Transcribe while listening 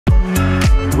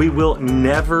we will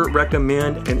never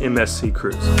recommend an MSC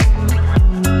cruise.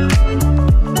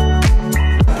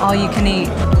 All you can eat.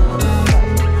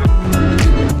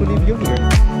 We'll leave you here.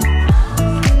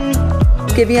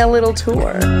 Give you a little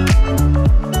tour.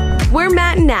 We're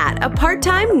Matt and Nat, a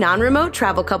part-time, non-remote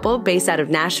travel couple based out of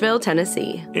Nashville,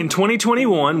 Tennessee. In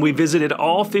 2021, we visited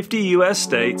all 50 US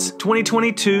states.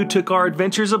 2022 took our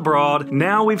adventures abroad.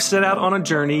 Now we've set out on a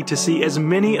journey to see as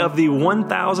many of the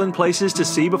 1,000 places to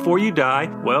see before you die,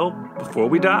 well, before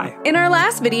we die. In our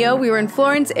last video, we were in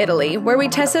Florence, Italy, where we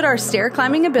tested our stair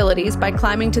climbing abilities by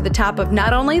climbing to the top of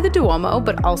not only the Duomo,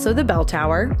 but also the bell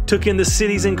tower. Took in the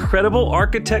city's incredible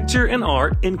architecture and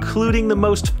art, including the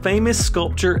most famous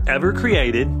sculpture ever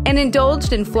created, and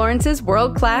indulged in Florence's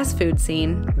world-class food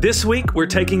scene. This week, we're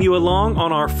taking you along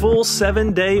on our full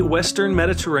 7-day Western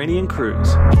Mediterranean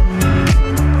cruise.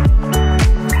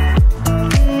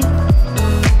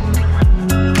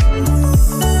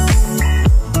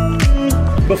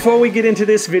 Before we get into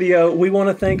this video, we want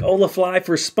to thank Olafly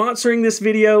for sponsoring this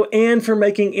video and for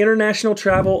making international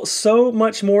travel so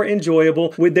much more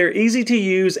enjoyable with their easy to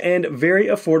use and very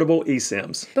affordable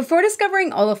eSIMs. Before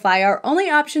discovering Olafly, our only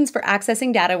options for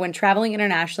accessing data when traveling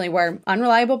internationally were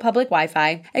unreliable public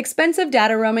Wi-Fi, expensive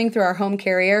data roaming through our home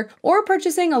carrier, or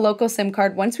purchasing a local SIM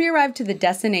card once we arrived to the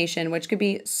destination, which could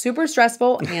be super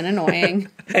stressful and annoying.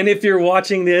 And if you're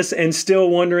watching this and still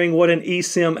wondering what an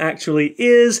eSIM actually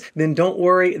is, then don't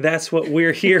worry. That's what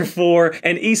we're here for.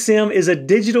 An eSIM is a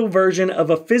digital version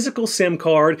of a physical SIM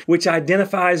card which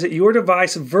identifies your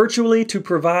device virtually to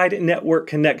provide network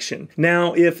connection.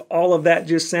 Now, if all of that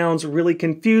just sounds really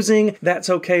confusing, that's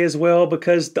okay as well,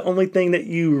 because the only thing that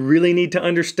you really need to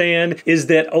understand is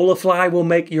that Olafly will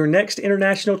make your next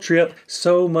international trip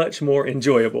so much more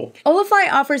enjoyable.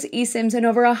 Olafly offers eSIMs in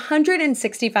over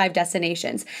 165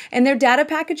 destinations, and their data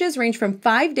packages range from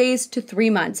 5 days to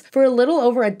 3 months for a little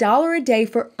over $1 a day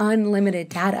for unlimited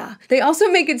data. They also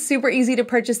make it super easy to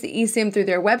purchase the eSIM through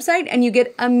their website, and you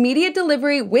get immediate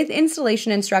delivery with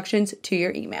installation instructions to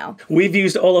your email. We've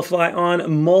used Olafly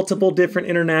on multiple different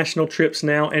international trips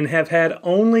now and have had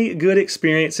only good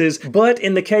experiences, but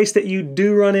in the case that you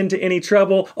do run into any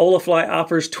trouble, Olafly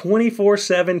offers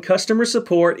 24/7 customer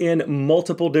support in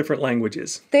multiple different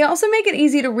languages. They also make it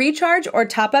easy to recharge or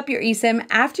top up your eSIM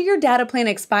after your data plan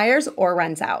expires or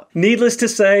runs out. Needless to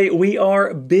say, we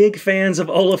are big fans of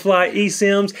Olafly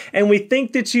eSIMs, and we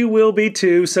think that you will be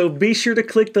too, so be sure to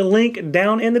click the link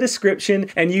down in the description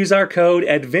and use our code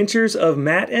Adventures of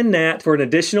Matt and Nat for an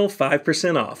additional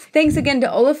 5% off. Thanks again to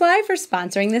Olafly for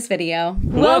sponsoring this video.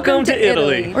 Welcome to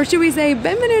Italy. Or should we say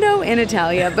benvenuto in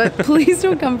Italia, but please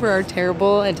don't come for our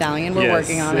terrible Italian. We're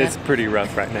working on it. It's pretty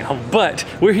rough right now, but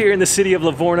we're here in the city of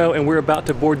Livorno and we're about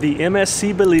to board the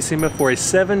MSC Bellissima for a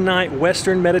 7-night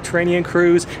Western Mediterranean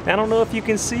cruise. I don't know if you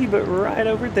can see, but right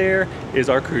over there is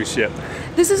our cruise ship.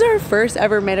 This is our first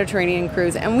ever Mediterranean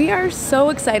cruise, and we are so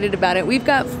excited about it. We've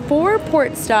got 4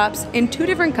 port stops in 2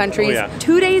 different countries,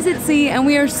 2 days at sea, and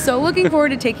we are so looking forward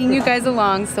to taking you guys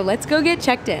along. So let's go get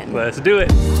checked in. Let's do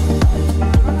it.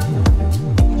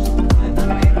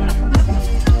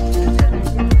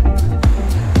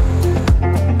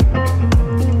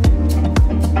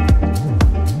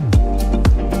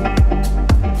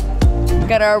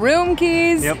 Got our room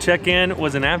keys. Yep, check-in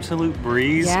was an absolute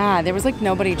breeze. Yeah, there was like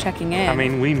nobody checking in. I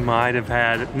mean, we might have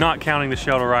had, not counting the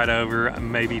shuttle ride over,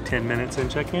 maybe 10 minutes in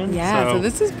check-in. Yeah, so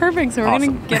this is perfect. So we're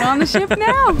gonna get on the ship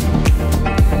now.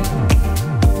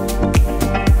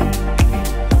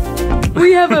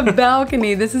 We have a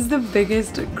balcony. This is the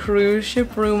biggest cruise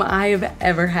ship room I have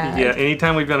ever had. Yeah,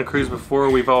 anytime we've done a cruise before,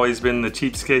 we've always been the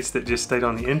cheapskates that just stayed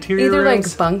on the interior Either rooms.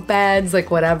 like bunk beds, like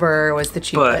whatever was the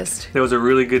cheapest. But there was a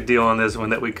really good deal on this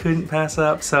one that we couldn't pass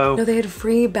up, so... No, they had a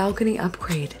free balcony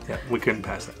upgrade. Yeah, we couldn't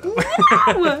pass that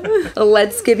up.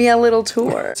 Let's give you a little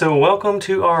tour. So welcome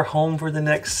to our home for the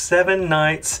next 7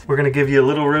 nights. We're gonna give you a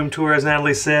little room tour, as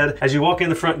Natalie said. As you walk in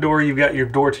the front door, you've got your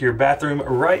door to your bathroom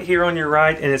right here on your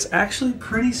right, and it's actually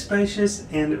pretty spacious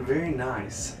and very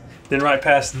nice. Then right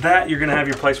past that, you're gonna have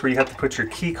your place where you have to put your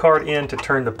key card in to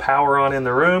turn the power on in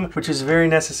the room, which is very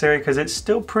necessary because it's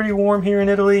still pretty warm here in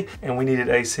Italy and we needed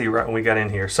AC right when we got in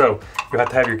here. So you'll have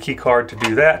to have your key card to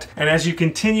do that. And as you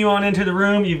continue on into the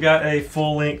room, you've got a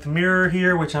full-length mirror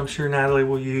here, which I'm sure Natalie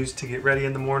will use to get ready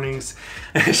in the mornings.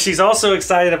 She's also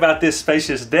excited about this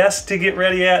spacious desk to get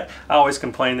ready at. I always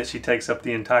complain that she takes up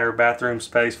the entire bathroom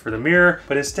space for the mirror,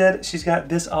 but instead she's got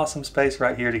this awesome space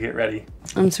right here to get ready.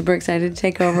 I'm super excited to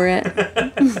take over it.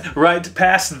 it. Right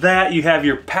past that, you have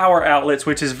your power outlets,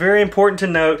 which is very important to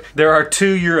note. There are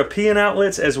 2 European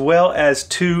outlets as well as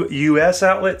 2 US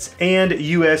outlets and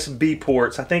USB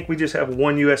ports. I think we just have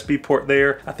 1 USB port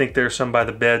there. I think there's some by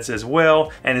the beds as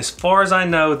well. And as far as I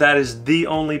know, that is the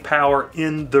only power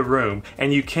in the room.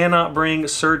 And you cannot bring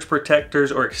surge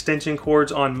protectors or extension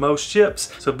cords on most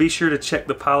ships. So be sure to check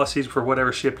the policies for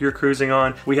whatever ship you're cruising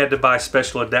on. We had to buy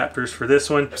special adapters for this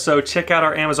one. So check out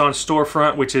our Amazon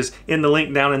storefront, which is in the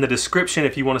link down in the description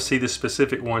if you want to see the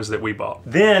specific ones that we bought.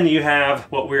 Then you have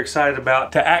what we're excited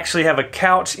about, to actually have a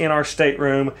couch in our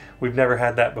stateroom. We've never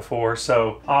had that before,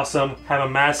 so awesome. Have a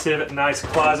massive, nice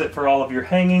closet for all of your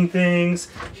hanging things.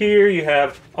 Here you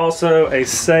have also a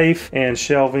safe and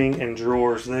shelving and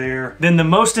drawers there. Then the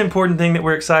most important thing that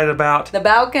we're excited about, The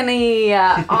balcony.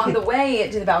 On the way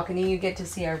to the balcony, you get to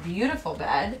see our beautiful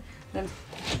bed.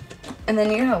 And then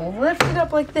you're gonna lift it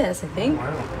up like this, I think.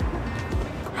 wow.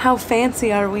 How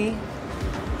fancy are we?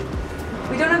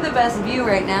 We don't have the best view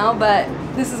right now, but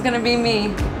this is gonna be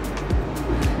me.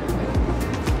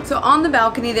 So on the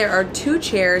balcony, there are 2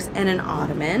 chairs and an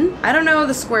ottoman. I don't know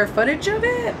the square footage of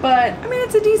it, but I mean,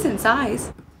 it's a decent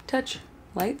size. Touch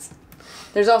lights.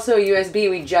 There's also a USB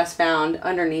we just found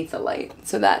underneath the light.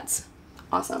 So that's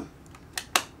awesome.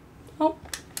 Oh.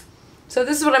 So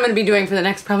this is what I'm gonna be doing for the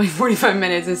next probably 45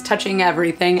 minutes, is touching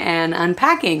everything and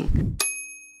unpacking.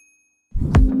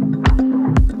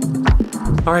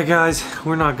 All right guys,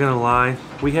 we're not gonna lie.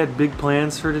 We had big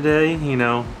plans for today, you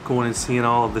know, going and seeing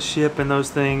all of the ship and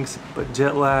those things, but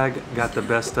jet lag got the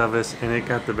best of us, and it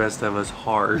got the best of us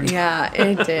hard. Yeah,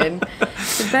 it did.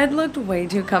 The bed looked way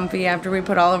too comfy after we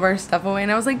put all of our stuff away,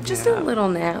 and I was like, just a little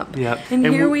nap. Yep. And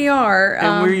here we are.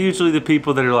 And we're usually the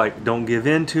people that are like, don't give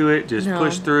in to it, just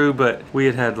push through, but we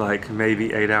had like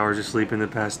maybe 8 hours of sleep in the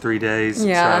past 3 days.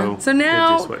 Yeah. So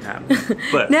now, it just wouldn't happen.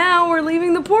 But now we're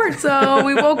leaving the port, so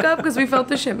we woke up because we felt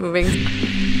the ship moving.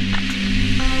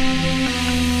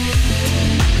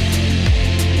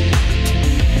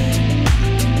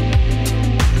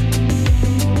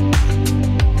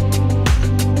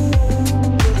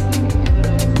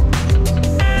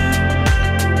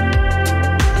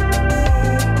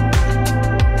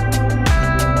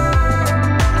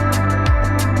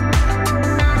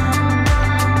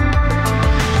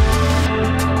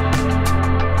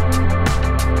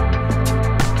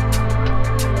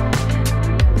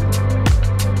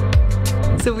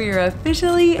 So we are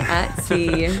officially at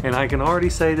sea. And I can already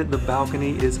say that the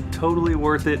balcony is totally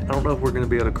worth it. I don't know if we're gonna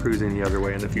be able to cruise any other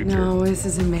way in the future. No, this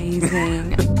is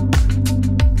amazing.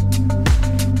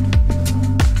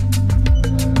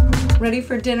 Ready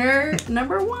for dinner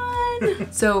number 1.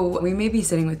 So we may be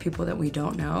sitting with people that we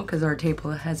don't know because our table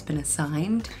has been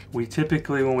assigned. We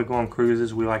typically, when we go on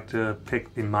cruises, we like to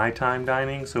pick the my time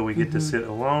dining so we get to sit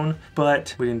alone,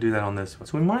 but we didn't do that on this one.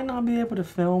 So we might not be able to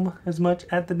film as much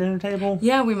at the dinner table.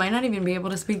 Yeah, we might not even be able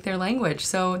to speak their language.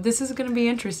 So this is gonna be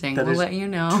interesting. We'll let you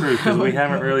know. True, because we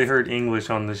haven't really heard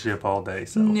English on the ship all day,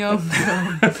 so. No,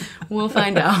 we'll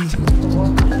find out.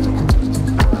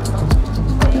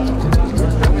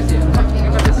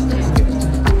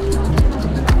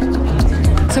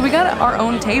 So we got our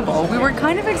own table. We were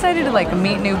kind of excited to like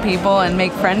meet new people and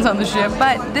make friends on the ship,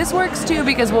 but this works too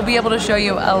because we'll be able to show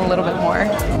you a little bit more.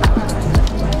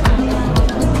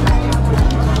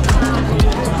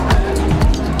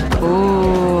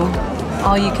 Ooh,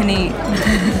 all you can eat.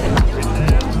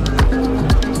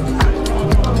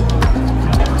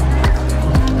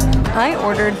 I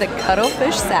ordered the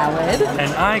cuttlefish salad.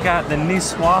 And I got the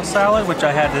niçoise salad, which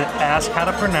I had to ask how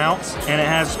to pronounce. And it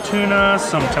has tuna,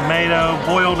 some tomato,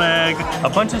 boiled egg, a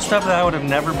bunch of stuff that I would have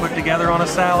never put together on a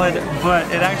salad, but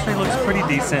it actually looks pretty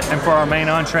decent. And for our main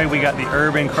entree, we got the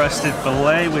herb encrusted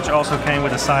filet, which also came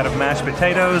with a side of mashed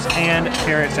potatoes and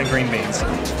carrots and green beans.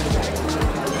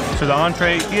 So the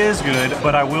entree is good,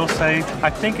 but I will say, I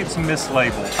think it's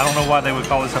mislabeled. I don't know why they would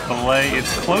call this a filet.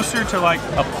 It's closer to like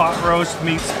a pot roast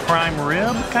meets prime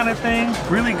rib kind of thing.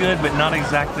 Really good, but not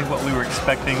exactly what we were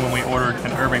expecting when we ordered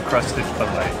an herb encrusted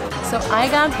filet. So I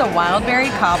got the wild berry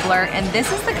cobbler, and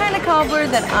this is the kind of cobbler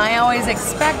that I always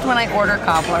expect when I order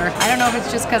cobbler. I don't know if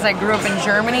it's just because I grew up in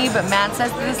Germany, but Matt says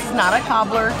that this is not a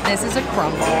cobbler, this is a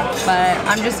crumble. But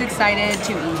I'm just excited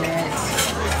to eat it.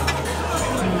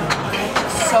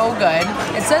 So good.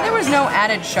 It said there was no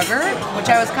added sugar, which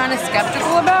I was kind of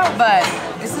skeptical about, but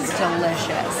this is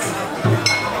delicious.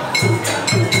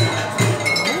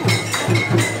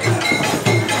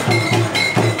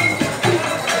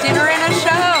 Dinner and a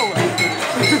show.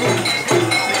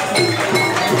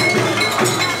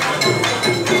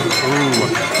 Ooh,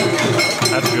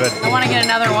 that's good. I want to get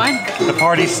another one. The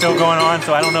party's still going on,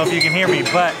 so I don't know if you can hear me,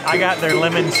 but I got their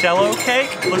limoncello cake.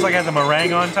 Looks like it has a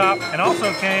meringue on top, and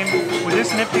also came with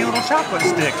this nifty little chocolate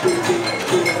stick.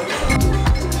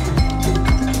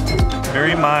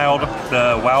 Very mild.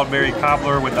 The wild berry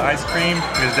cobbler with the ice cream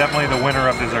is definitely the winner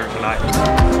of dessert tonight.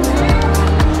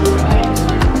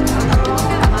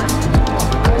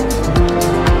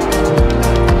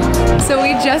 So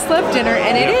we just left dinner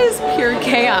and it is pure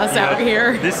chaos out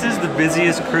here. This is the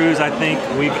busiest cruise I think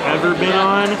we've ever been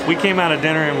on. We came out of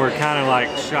dinner and we're kind of like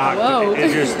shocked. Whoa.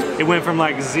 It went from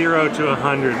like 0 to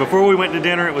 100. Before we went to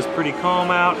dinner, it was pretty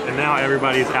calm out, and now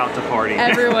everybody's out to party.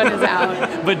 Everyone is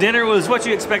out. But dinner was what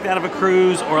you expect out of a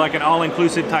cruise or like an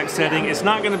all-inclusive type setting. It's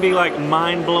not going to be like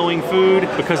mind-blowing food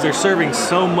because they're serving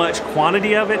so much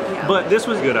quantity of it, but this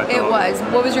was good, I thought. It was.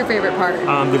 What was your favorite part?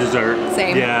 The dessert.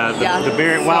 Same. Yeah,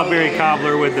 the wild berry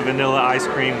cobbler with the vanilla ice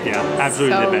cream. Yeah,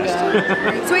 absolutely so the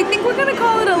best. So I think we're gonna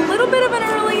call it a little bit of an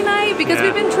early night because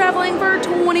we've been traveling for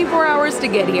 24 hours to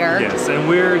get here. Yes, and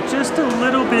we're just a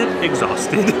little bit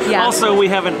exhausted. Yeah. Also, we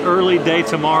have an early day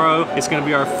tomorrow. It's gonna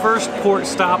be our first port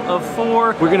stop of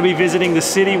 4. We're gonna be visiting the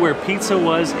city where pizza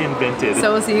was invented.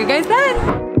 So we'll see you guys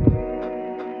then.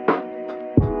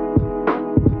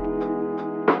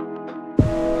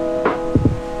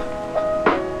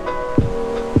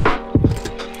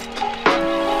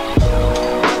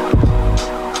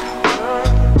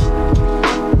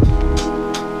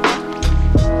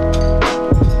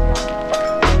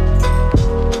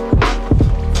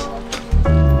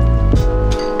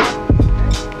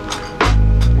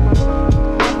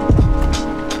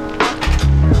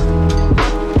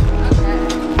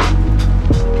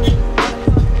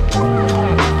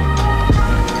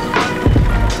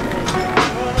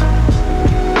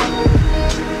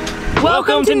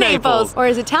 Welcome to Naples, or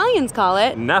as Italians call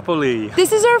it, Napoli.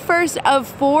 This is our first of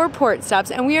 4 port stops,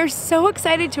 and we are so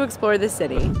excited to explore the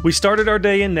city. We started our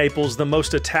day in Naples the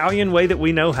most Italian way that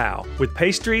we know how, with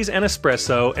pastries and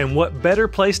espresso, and what better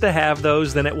place to have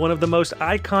those than at one of the most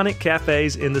iconic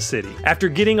cafes in the city. After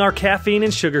getting our caffeine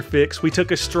and sugar fix, we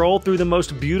took a stroll through the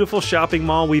most beautiful shopping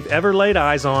mall we've ever laid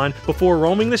eyes on before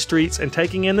roaming the streets and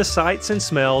taking in the sights and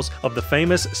smells of the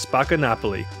famous Spacca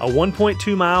Napoli, a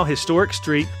 1.2-mile historic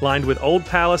street lined with old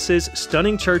palaces,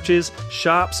 stunning churches,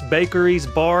 shops, bakeries,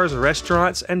 bars,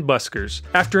 restaurants, and buskers.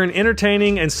 After an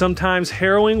entertaining and sometimes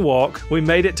harrowing walk, we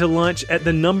made it to lunch at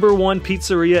the #1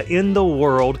 pizzeria in the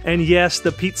world, and yes,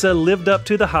 the pizza lived up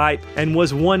to the hype and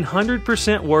was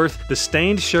 100% worth the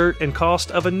stained shirt and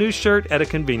cost of a new shirt at a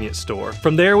convenience store.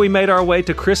 From there, we made our way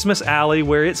to Christmas Alley,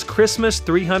 where it's Christmas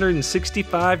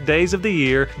 365 days of the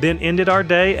year, then ended our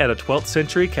day at a 12th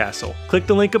century castle. Click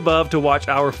the link above to watch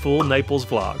our full Naples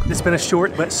vlog. It's been a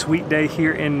short but sweet day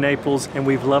here in Naples, and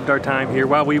we've loved our time here.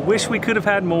 While we wish we could have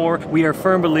had more, we are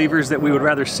firm believers that we would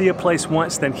rather see a place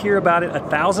once than hear about it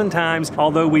 1,000 times,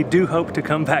 although we do hope to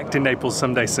come back to Naples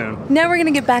someday soon. Now we're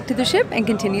gonna get back to the ship and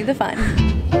continue the fun.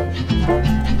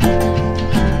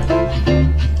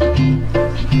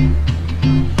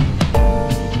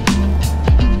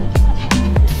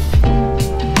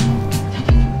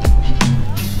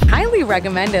 Highly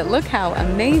recommend it. Look how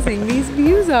amazing these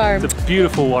views are. It's a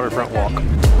beautiful waterfront walk.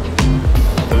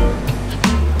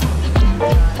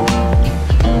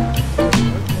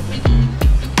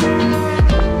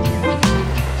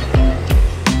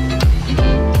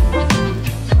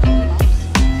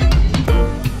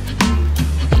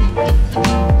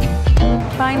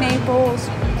 Bye, Naples.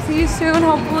 See you soon,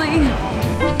 hopefully.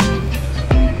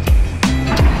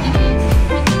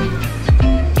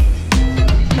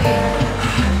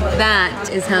 That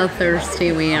is how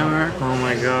thirsty we are. Oh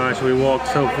my gosh, we walked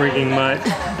so freaking much.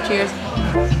 Cheers.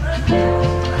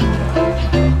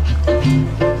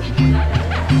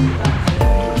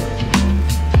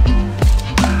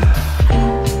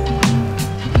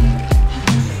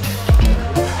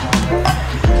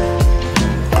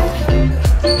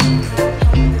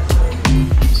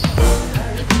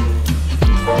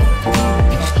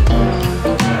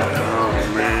 Oh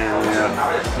man,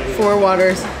 yeah. 4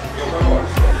 waters.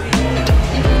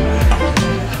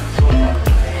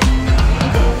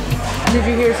 Did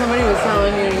you hear somebody was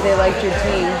telling you they liked your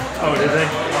team? Oh, did they?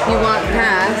 You walked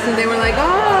past and they were like,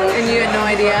 oh, and you had no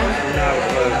idea?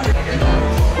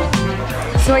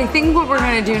 So I think what we're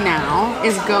gonna do now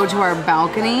is go to our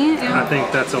balcony. I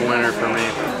think that's a winner for me.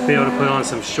 Be able to put on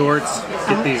some shorts,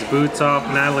 get these boots off.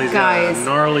 Natalie's got a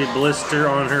gnarly blister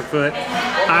on her foot.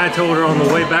 I told her on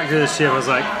the way back to the ship, I was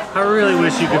like, I really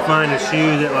wish you could find a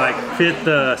shoe that like fit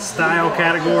the style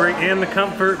category and the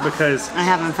comfort, because I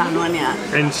haven't found one yet.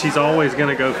 and she's always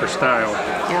gonna go for style.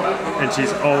 Yep. and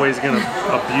she's always gonna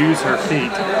abuse her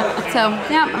feet. So,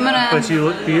 yeah, I'm gonna... But you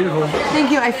look beautiful.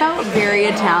 Thank you. I felt very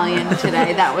Italian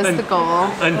today. That was the goal.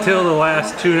 Until the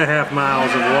last 2.5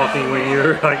 miles of walking when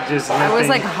you're like just limping. I was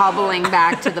like hobbling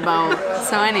back to the boat.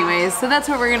 So anyways, so that's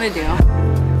what we're gonna do.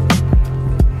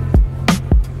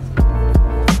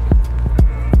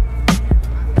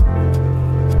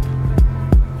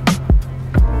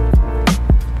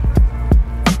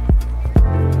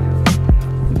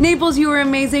 Naples, you were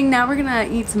amazing. Now we're gonna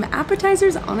eat some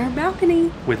appetizers on our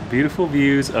balcony. With beautiful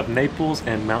views of Naples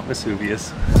and Mount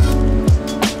Vesuvius.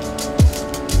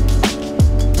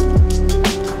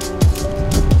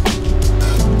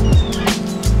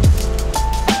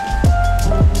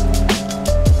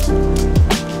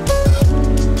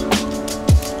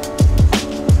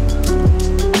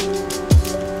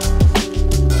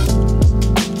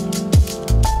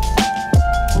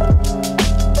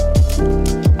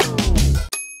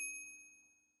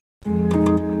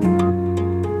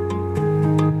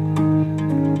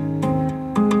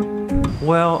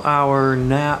 Well, our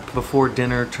nap before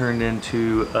dinner turned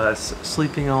into us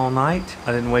sleeping all night.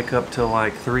 I didn't wake up till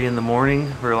like 3 in the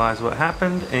morning, realized what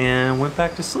happened, and went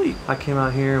back to sleep. I came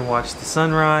out here and watched the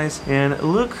sunrise, and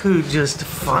look who just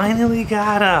finally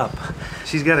got up.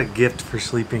 She's got a gift for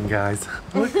sleeping, guys.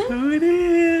 Look who it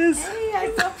is. Hey,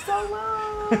 I slept so long.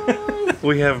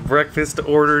 We have breakfast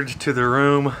ordered to the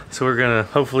room, so we're gonna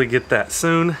hopefully get that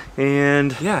soon.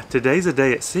 And yeah, today's a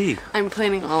day at sea. I'm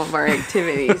planning all of our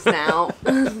activities now.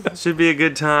 Should be a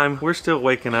good time. We're still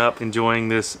waking up, enjoying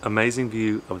this amazing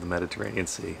view of the Mediterranean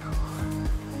Sea.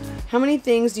 How many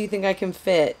things do you think I can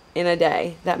fit in a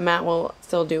day that Matt will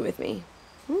still do with me?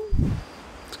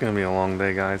 It's gonna be a long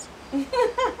day, guys.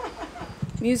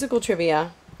 Musical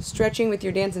trivia. Stretching with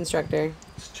your dance instructor.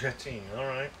 Stretching, all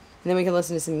right. And then we can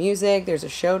listen to some music. There's a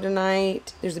show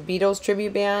tonight. There's a Beatles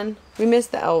tribute band. We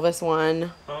missed the Elvis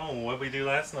one. Oh, what'd we do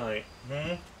last night?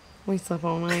 We slept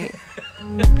all night.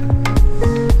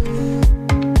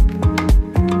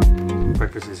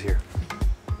 Breakfast is here.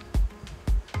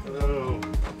 Hello.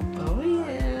 Oh,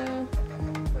 yeah.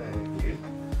 Thank you.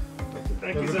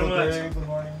 Thank you so much. Good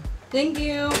morning. Thank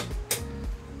you.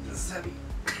 This is heavy.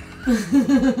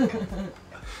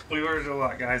 We ordered a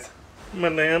lot, guys.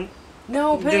 Madame.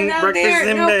 No, put it Didn't out breakfast there.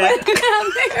 him No, dead. put it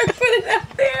out there. Put it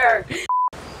out there.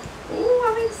 Oh,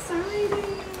 I'm excited.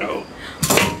 Oh.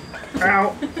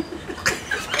 Ow.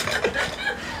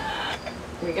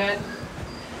 We good?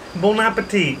 Bon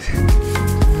appetit.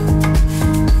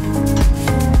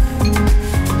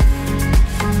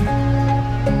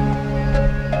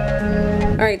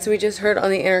 All right, so we just heard on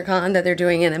the intercom that they're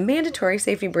doing a mandatory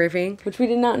safety briefing, which we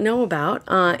did not know about,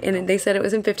 and they said it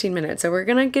was in 15 minutes. So we're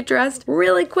gonna get dressed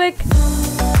really quick.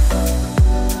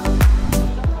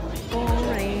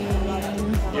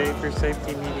 Yay for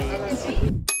safety meetings.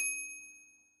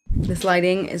 This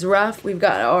lighting is rough. We've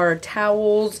got our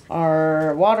towels,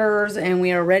 our waters, and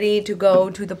we are ready to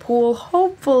go to the pool.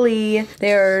 Hopefully,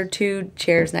 there are 2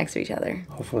 chairs next to each other.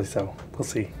 Hopefully so. We'll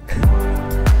see.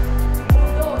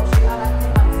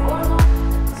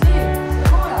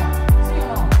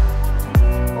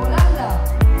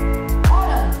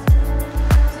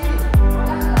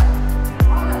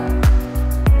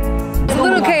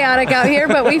 Chaotic out here,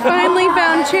 but we finally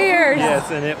found chairs. Yes,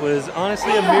 and it was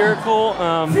honestly a miracle,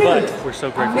 but we're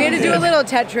so grateful. We had to do a little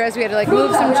Tetris. We had to like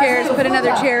move some chairs, put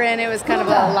another chair in. It was kind of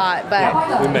a lot, but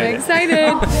we made I'm it.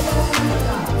 excited.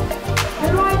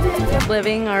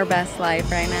 Living our best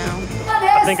life right now.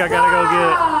 I think I gotta go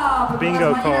get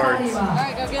bingo cards. All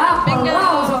right, go get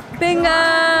bingo.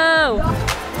 Bingo!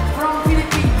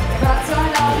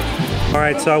 All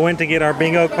right, so I went to get our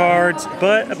bingo cards,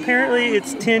 but apparently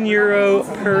it's €10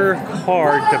 per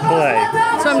card to play.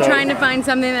 So I'm trying to find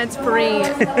something that's free.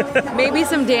 Maybe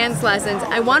some dance lessons.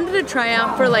 I wanted to try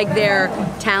out for like their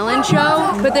talent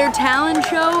show, but their talent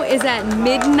show is at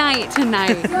midnight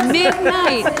tonight.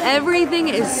 Midnight. Everything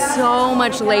is so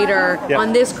much later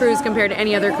on this cruise compared to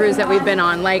any other cruise that we've been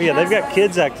on. Like, yeah, they've got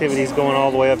kids activities going all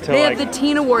the way up till they like... have the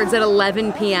Teen Awards at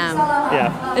 11 p.m.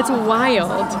 Yeah. It's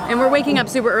wild. And we're waking up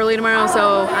super early tomorrow,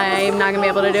 so I'm not gonna be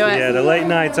able to do it. Yeah, the late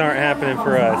nights aren't happening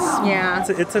for us. Yeah.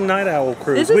 It's a night owl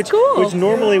cruise, This is cool. which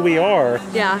normally we are.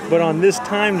 Yeah. But on this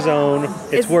time zone,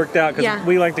 it's worked out because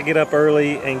we like to get up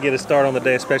early and get a start on the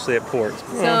day, especially at ports.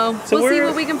 So we'll see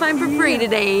what we can find for free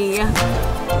today.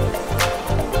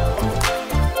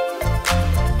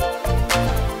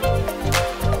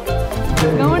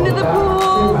 Going to the pool.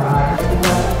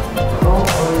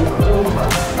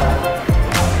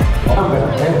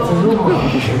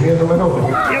 Yep,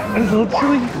 it's a little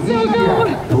chilly. So good.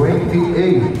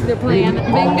 They're playing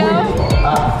bingo.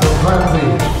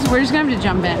 So we're just gonna have to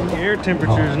jump in. The air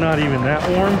temperature is not even that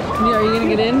warm. Yeah, are you gonna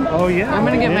get in? Oh yeah. I'm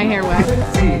gonna get my hair wet.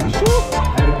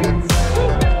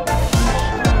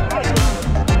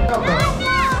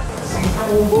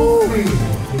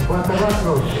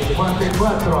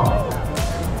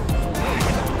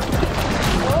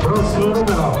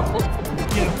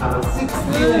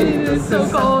 So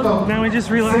cold. Now we just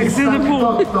relax in the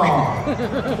pool. He's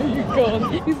got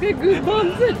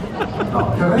goosebumps.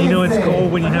 You know it's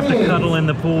cold when you have to cuddle in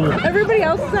the pool. Everybody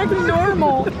else is acting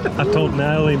normal. I told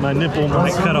Natalie my nipple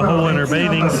might cut a hole in her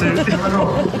bathing suit. They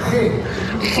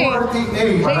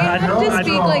have to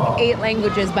speak like 8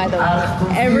 languages, by the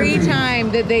way. Every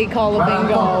time that they call a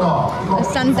bingo.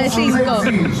 Santa Cinco.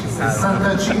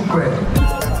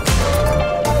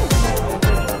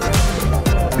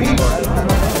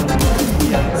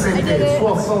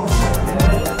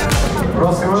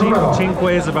 Cinque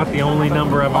is about the only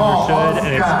number I've understood,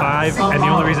 and it's 5. And the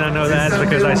only reason I know that is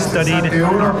because I studied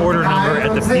our order number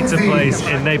at the pizza place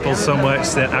in Naples so much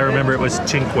that I remember it was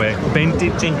Cinque. 25.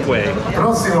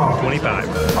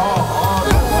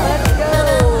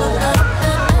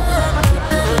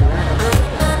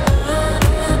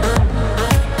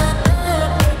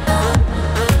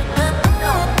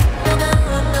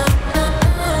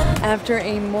 After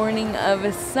a morning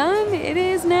of sun, it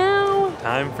is now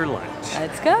time for lunch.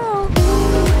 Let's go.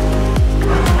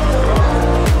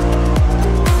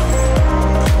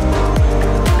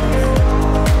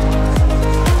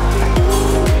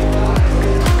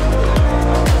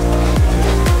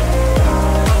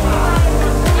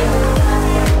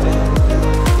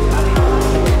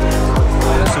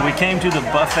 Came to the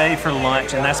buffet for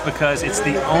lunch, and that's because it's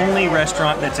the only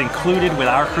restaurant that's included with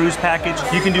our cruise package.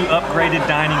 You can do upgraded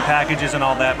dining packages and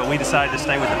all that, but we decided to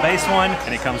stay with the base one,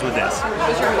 and it comes with this.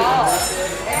 What's your call?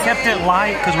 Kept it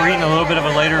light because we're eating a little bit of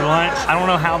a later lunch. I don't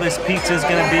know how this pizza is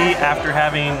going to be after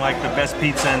having like the best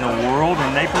pizza in the world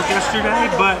in Naples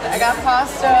yesterday, but I got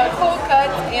pasta, cold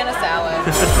cuts, and a salad.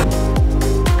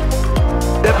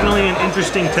 Definitely an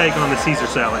interesting take on the Caesar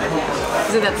salad.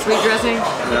 Is it that sweet dressing?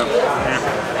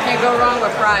 Yeah. Can't go wrong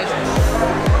with fries.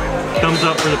 Thumbs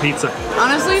up for the pizza.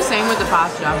 Honestly, same with the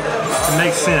pasta. It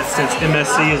makes sense since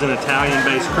MSC is an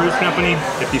Italian-based cruise company.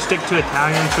 If you stick to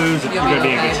Italian foods, you're going to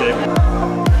be in good shape.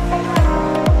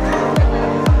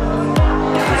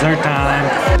 Dessert time.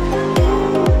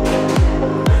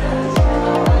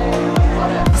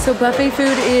 So buffet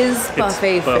food is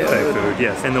buffet food. Buffet food,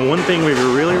 yes. And the one thing we've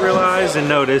really realized and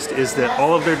noticed is that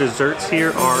all of their desserts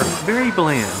here are very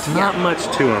bland. Not much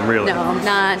to them, really. No,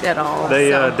 not at all.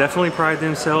 They definitely pride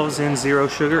themselves in 0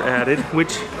 sugar added,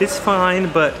 which is fine,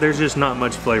 but there's just not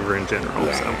much flavor in general.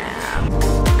 Yeah. So.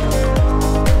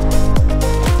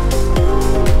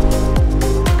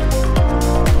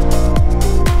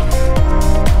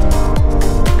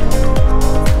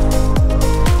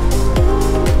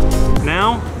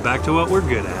 Back to what we're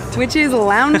good at. Which is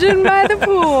lounging by the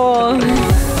pool.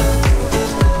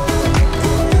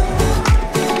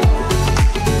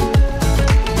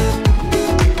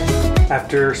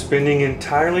 After spending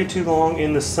entirely too long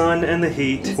in the sun and the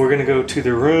heat, we're gonna go to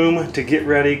the room to get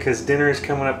ready because dinner is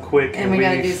coming up quick. And we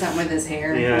gotta do something with his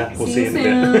hair. Yeah, we'll see you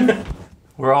in a bit.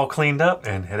 We're all cleaned up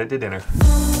and headed to dinner.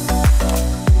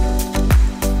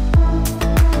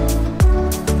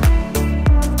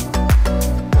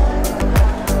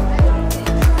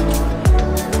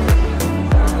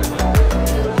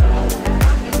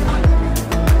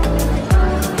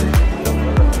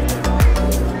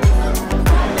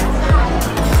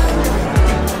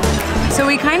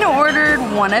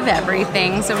 One of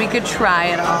everything so we could try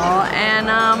it all, and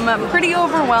I'm pretty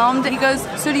overwhelmed. He goes,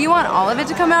 so do you want all of it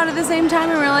to come out at the same time?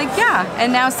 And we're like, yeah.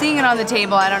 And now seeing it on the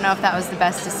table, I don't know if that was the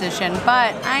best decision,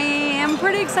 but I am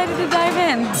pretty excited to dive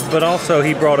in. But also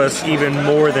he brought us even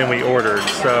more than we ordered,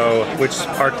 so which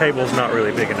our table's not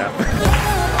really big enough.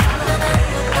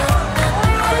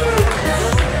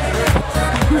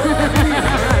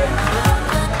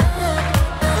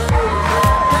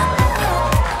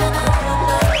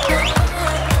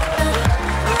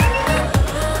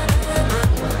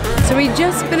 So we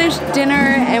just finished dinner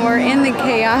and we're in the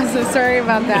chaos, so sorry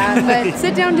about that. But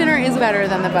sit-down dinner is better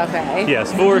than the buffet.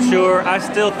 Yes, for sure. I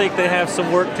still think they have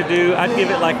some work to do. I'd give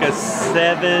it like a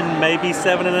 7, maybe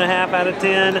 7.5 out of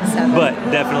 10, but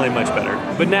definitely much better.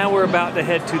 But now we're about to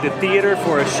head to the theater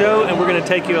for a show, and we're going to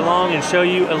take you along and show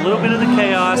you a little bit of the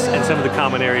chaos and some of the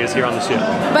common areas here on the ship.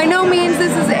 By no means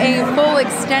this is a full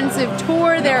extensive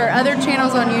tour. There are other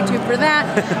channels on YouTube for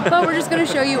that, but we're just going to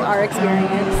show you our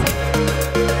experience.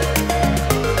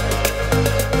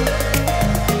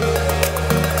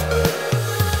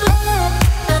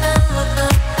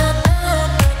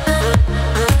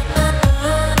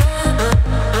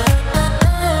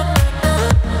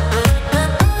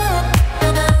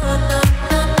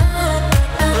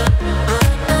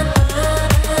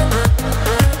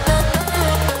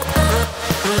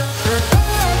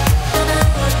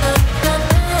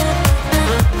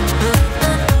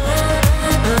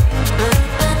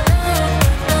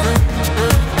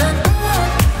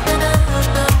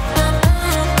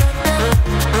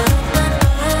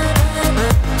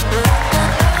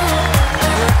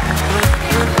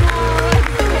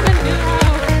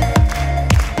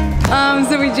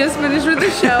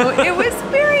 show. It was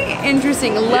very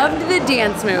interesting. Loved the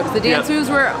dance moves. The dance moves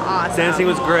were awesome. Dancing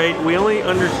was great. We only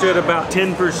understood about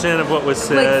 10% of what was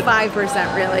said. Like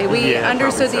 5% really. We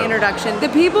understood the introduction. The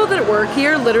people that work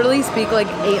here literally speak like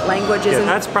 8 languages. Yeah,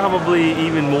 that's probably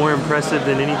even more impressive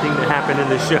than anything that happened in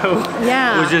the show.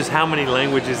 Yeah. Was just how many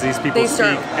languages these people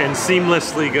speak and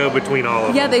seamlessly go between all of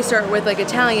them. Yeah, they start with like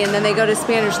Italian, then they go to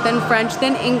Spanish, then French,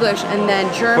 then English, and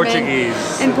then German.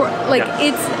 Portuguese. And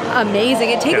it's amazing.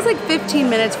 It takes like 15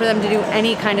 minutes for them to do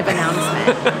any kind of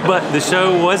announcement. But the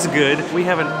show was good. We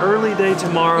have an early day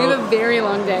tomorrow. We have a very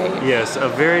long day. Yes, a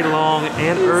very long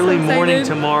and early morning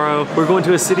tomorrow. We're going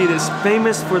to a city that's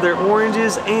famous for their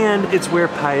oranges, and it's where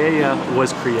paella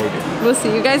was created. We'll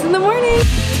see you guys in the morning.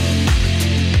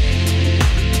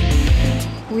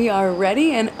 We are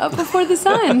ready and up before the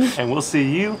sun. And we'll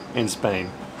see you in Spain.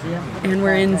 And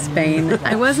we're in Spain.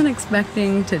 I wasn't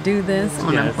expecting to do this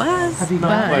on a bus,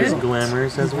 Not as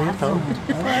glamorous as we thought,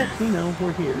 but you know,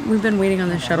 we're here. We've been waiting on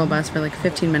the shuttle bus for like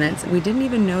 15 minutes. We didn't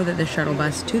even know that the shuttle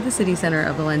bus to the city center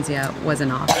of Valencia was an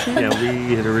option. Yeah,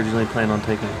 we had originally planned on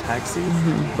taking a taxi,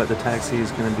 but the taxi is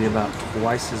going to be about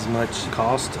twice as much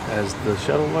cost as the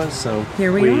shuttle was, so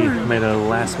here we are. Made a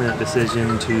last-minute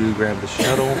decision to grab the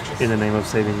shuttle in the name of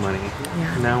saving money.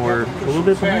 Yeah. Now we're a little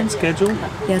bit behind schedule.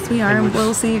 Yes, we are. And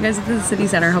we'll see you guys at the city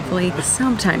center hopefully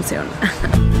sometime soon.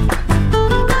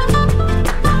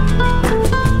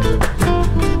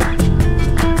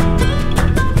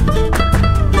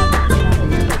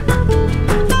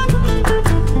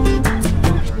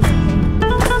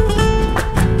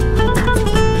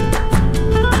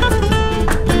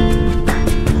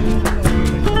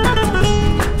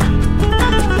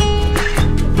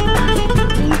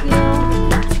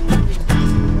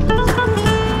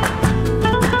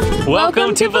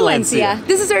 Welcome to Valencia.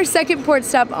 This is our second port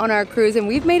stop on our cruise, and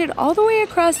we've made it all the way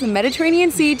across the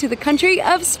Mediterranean Sea to the country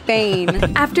of Spain.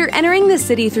 After entering the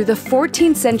city through the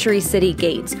 14th century city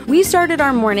gates, we started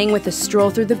our morning with a stroll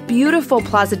through the beautiful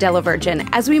Plaza de la Virgen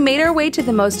as we made our way to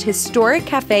the most historic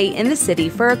cafe in the city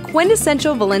for a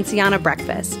quintessential Valenciana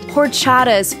breakfast.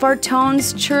 Horchatas,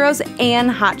 fartones, churros,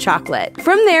 and hot chocolate.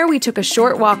 From there, we took a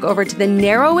short walk over to the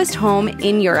narrowest home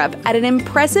in Europe at an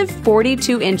impressive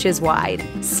 42 inches wide.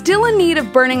 Still in need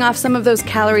of burning off some of those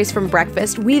calories from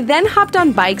breakfast, we then hopped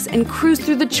on bikes and cruised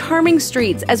through the charming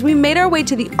streets as we made our way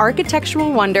to the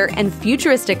architectural wonder and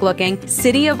futuristic-looking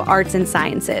City of Arts and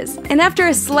Sciences. And after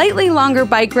a slightly longer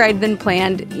bike ride than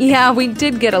planned, yeah, we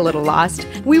did get a little lost.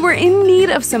 We were in need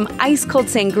of some ice-cold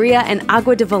sangria and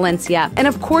agua de Valencia, and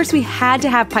of course we had to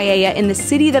have paella in the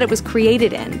city that it was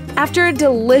created in. After a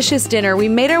delicious dinner, we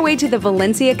made our way to the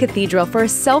Valencia Cathedral for a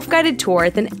self-guided tour,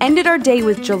 then ended our day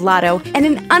with gelato and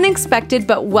an unexpected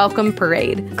but welcome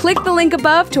parade. Click the link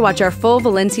above to watch our full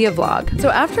Valencia vlog. So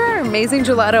after our amazing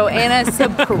gelato and a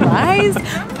surprise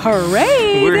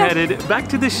parade, we're headed back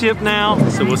to the ship now,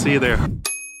 so we'll see you there. I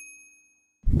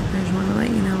just want to let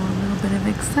you know a little bit of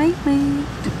excitement.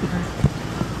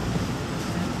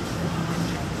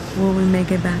 Will we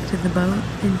make it back to the boat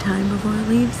in time before it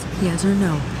leaves? Yes or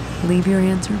no? Leave your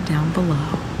answer down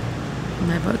below.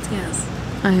 My vote's yes.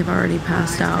 I have already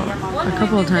passed out a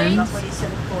couple of times.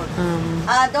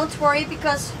 Don't worry,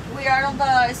 because we are on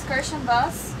the excursion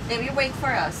bus. They will wait for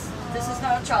us. This is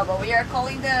not a trouble. We are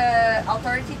calling the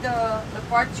authority, the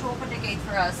port, to open the gate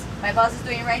for us. My boss is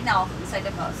doing it right now inside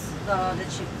the bus, the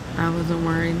ship. I wasn't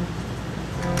worried.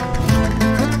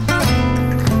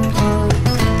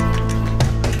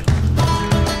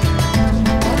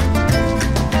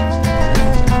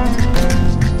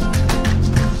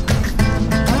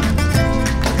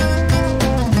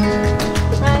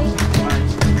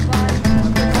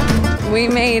 We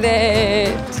made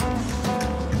it.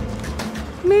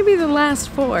 Maybe the last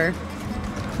 4.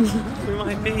 We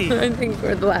might be. I think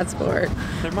we're the last 4.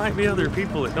 There might be other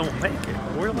people that don't make it.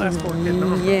 We're the last 4 getting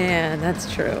on. Yeah,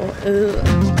 that's true.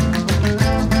 Ugh.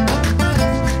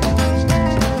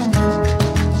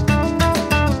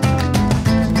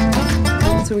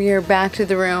 So we are back to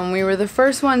the room. We were the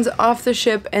first ones off the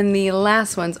ship and the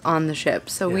last ones on the ship.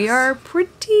 So we are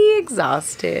pretty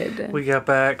exhausted. We got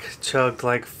back, chugged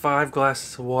like 5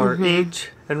 glasses of water each,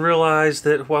 and realized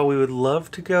that while we would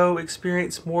love to go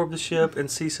experience more of the ship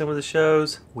and see some of the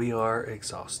shows, we are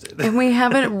exhausted. And we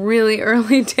have a really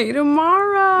early day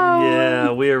tomorrow.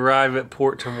 Yeah, we arrive at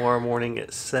port tomorrow morning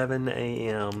at 7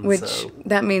 a.m. Which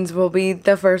that means we'll be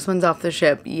the first ones off the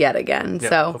ship yet again. Yeah,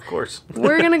 so of course.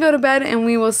 We're going to go to bed and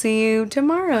we will see you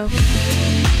tomorrow.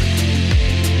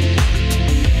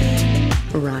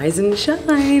 Rise and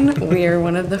shine. We are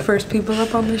one of the first people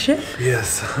up on the ship.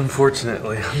 Yes,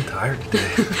 unfortunately. I'm tired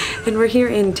today. And we're here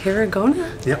in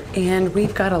Tarragona. Yep. And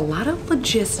we've got a lot of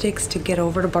logistics to get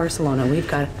over to Barcelona. We've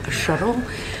got a shuttle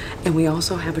and we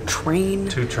also have a train.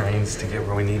 2 trains to get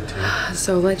where we need to.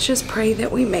 So let's just pray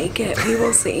that we make it. We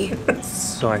will see.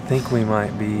 So I think we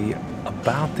might be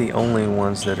about the only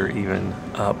ones that are even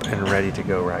up and ready to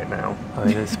go right now. I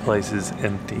mean, this place is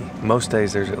empty. Most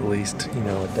days there's at least, you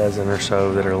know, a dozen or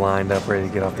so that are lined up ready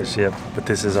to get off the ship. But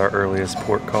this is our earliest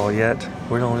port call yet.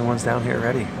 We're the only ones down here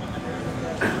ready.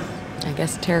 I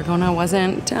guess Tarragona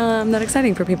wasn't that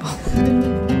exciting for people.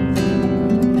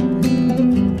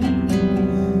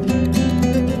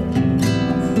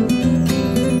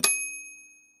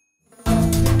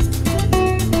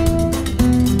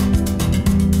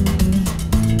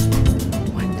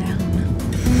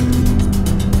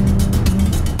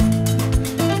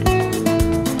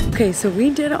 Okay, so we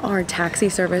did our taxi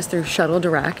service through Shuttle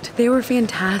Direct. They were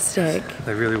fantastic.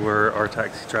 They really were. Our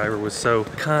taxi driver was so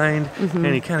kind, and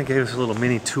he kind of gave us a little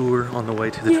mini tour on the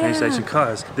way to the train station,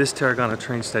 because this Tarragona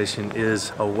train station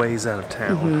is a ways out of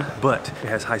town, but it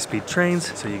has high-speed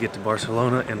trains, so you get to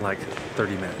Barcelona in like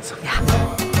 30 minutes.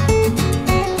 Yeah.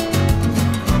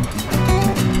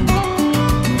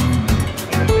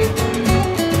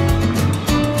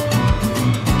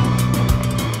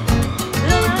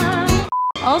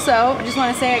 Also, I just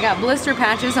want to say I got blister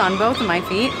patches on both of my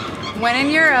feet. When in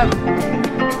Europe.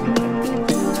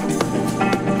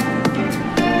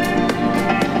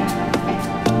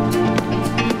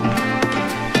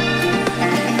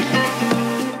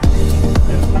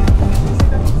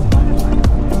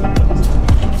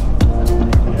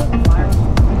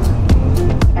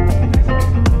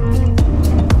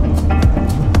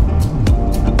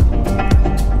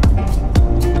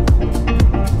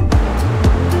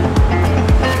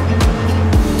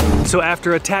 So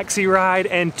after a taxi ride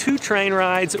and 2 train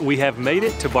rides, we have made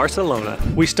it to Barcelona.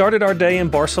 We started our day in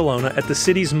Barcelona at the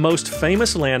city's most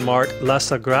famous landmark, La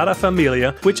Sagrada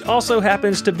Familia, which also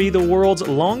happens to be the world's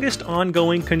longest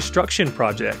ongoing construction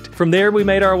project. From there, we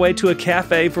made our way to a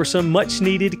cafe for some much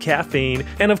needed caffeine.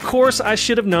 And of course, I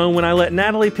should have known when I let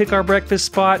Natalie pick our breakfast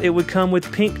spot, it would come with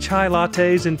pink chai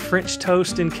lattes and French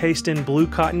toast encased in blue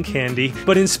cotton candy.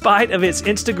 But in spite of its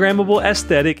Instagrammable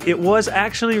aesthetic, it was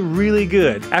actually really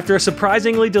good. After a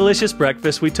surprisingly delicious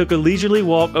breakfast, we took a leisurely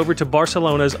walk over to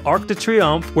Barcelona's Arc de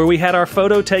Triomphe, where we had our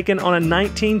photo taken on a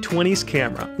 1920s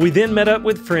camera. We then met up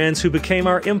with friends who became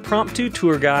our impromptu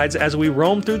tour guides as we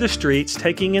roamed through the streets,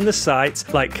 taking in the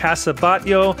sights like Casa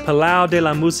Batlló, Palau de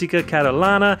la Música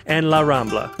Catalana, and La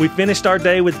Rambla. We finished our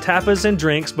day with tapas and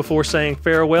drinks before saying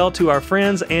farewell to our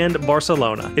friends and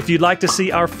Barcelona. If you'd like to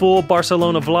see our full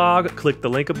Barcelona vlog, click the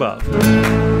link above.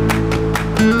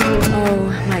 Oh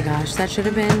my gosh, that should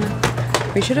have been...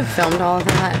 We should have filmed all of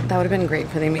that. That would have been great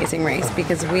for the Amazing Race,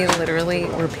 because we literally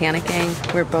were panicking.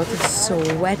 We were both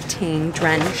sweating,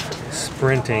 drenched.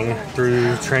 Sprinting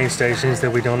through train stations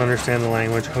that we don't understand the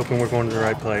language, hoping we're going to the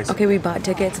right place. Okay, we bought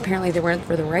tickets. Apparently they weren't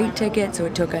for the right ticket, so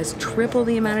it took us triple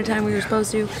the amount of time we were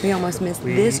supposed to. We almost missed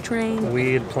this train.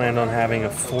 We had planned on having a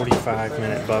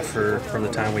 45-minute buffer from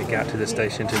the time we got to the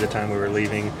station to the time we were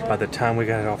leaving. By the time we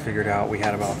got it all figured out, we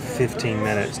had about 15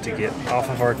 minutes to get off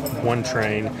of our one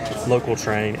train, local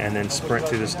train, and then sprint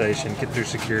through the station, get through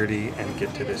security, and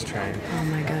get to this train. Oh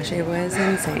my gosh, it was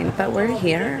insane. But we're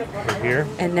here. We're here.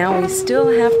 And now we still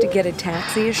have to get a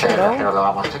taxi, a shuttle,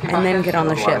 and then get on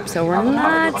the ship. So we're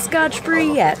not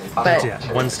scotch-free yet, but yeah,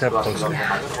 one step closer.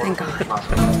 Yeah, thank God.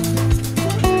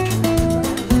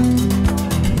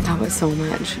 That was so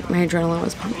much. My adrenaline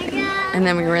was pumping. And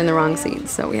then we were in the wrong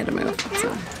seats, so we had to move. So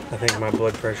I think my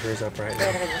blood pressure is up right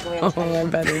now. Oh, I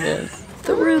bet it is.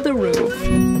 Through the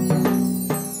roof.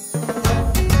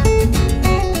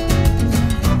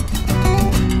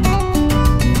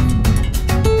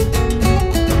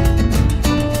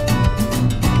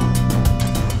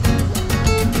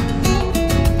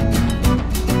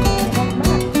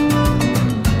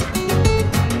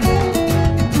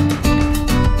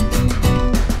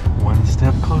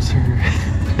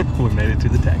 We made it to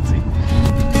the taxi.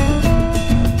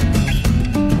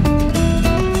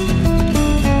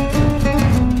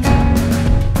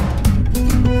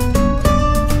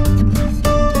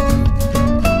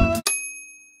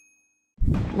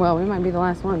 Well, we might be the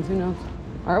last ones, who knows?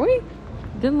 Are we?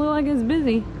 Didn't look like it's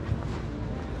busy.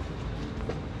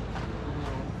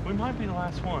 We might be the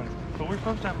last ones, but we're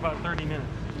supposed to have about 30 minutes.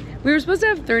 We were supposed to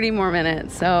have 30 more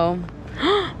minutes, so...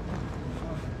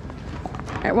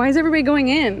 Why is everybody going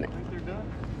in?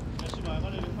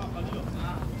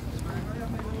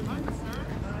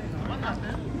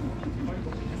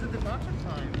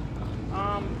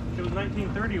 It was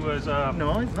 1930 was...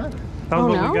 No, it's not. That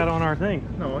was what we got on our thing.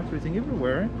 No, it's written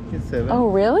everywhere. It's 7. Oh,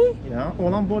 really? Yeah,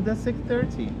 all on board, that's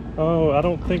 6:30. Oh, I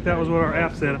don't think that was what our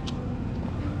app said.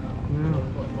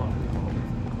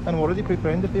 I'm already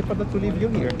preparing the paper that will leave you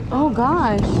here. Oh,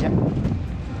 gosh. Yeah.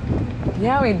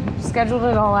 Yeah, we scheduled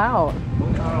it all out.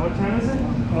 What time is it?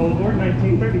 All aboard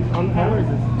 1930 on the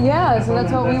app. Yeah, so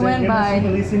that's what we went by. MSC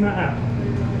Bellissima app.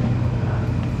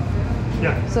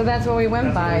 Yeah. So that's what we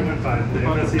went by. The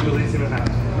MSC Bellissima app.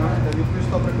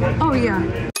 Oh,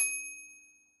 yeah.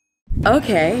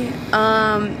 Okay.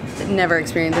 Never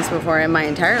experienced this before in my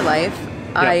entire life.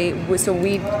 So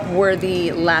we were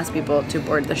the last people to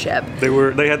board the ship.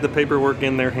 They had the paperwork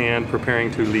in their hand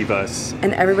preparing to leave us.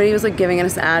 And everybody was like giving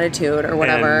us attitude or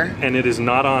whatever. And it is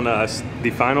not on us. The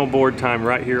final board time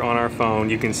right here on our phone,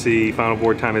 you can see final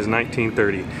board time is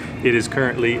 1930. It is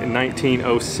currently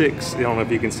 1906. I don't know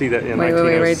if you can see that in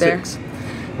 1906. Right there.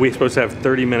 We're supposed to have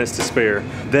 30 minutes to spare.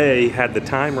 They had the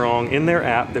time wrong in their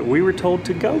app that we were told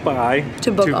to go by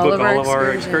to book all of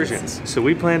our excursions. So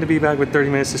we planned to be back with 30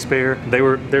 minutes to spare. They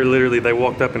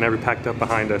walked up and they packed up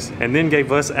behind us and then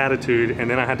gave us attitude, and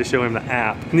then I had to show him the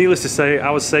app. Needless to say, I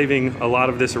was saving a lot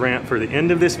of this rant for the end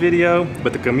of this video,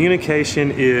 but the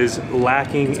communication is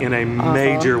lacking in a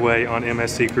major way on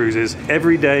MSC Cruises.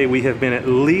 Every day we have been at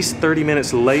least 30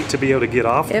 minutes late to be able to get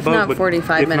off the boat. If not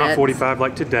 45 minutes. If not 45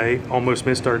 like today. Almost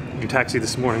missed our taxi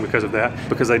this morning because of that,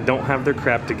 because they don't have their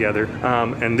crap together.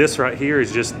 And this right here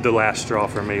is just the last straw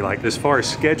for me. Like, as far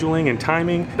as scheduling and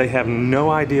timing, they have no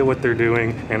idea what they're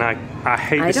doing, and I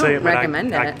hate to say it, but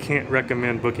I can't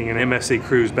recommend booking an MSC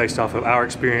cruise based off of our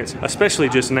experience, especially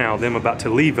just now, them about to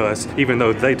leave us, even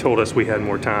though they told us we had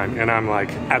more time, and I'm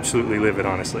like, absolutely livid,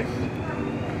 honestly.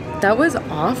 That was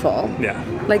awful. Yeah.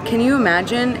 Like, can you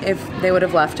imagine if they would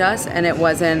have left us and it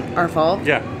wasn't our fault?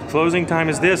 Yeah. Closing time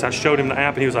is this. I showed him the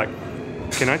app and he was like,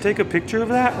 can I take a picture of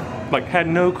that? Like, had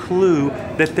no clue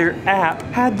that their app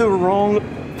had the wrong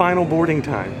final boarding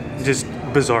time. Just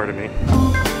bizarre to me.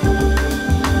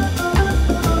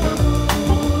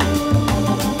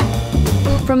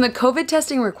 From the COVID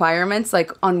testing requirements, like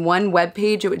on one web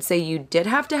page, it would say you did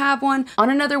have to have one. On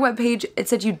another web page, it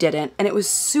said you didn't. And it was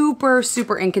super,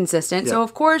 super inconsistent. Yep. So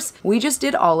of course, we just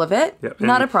did all of it. Yep.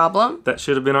 Not a problem. That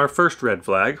should have been our first red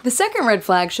flag. The second red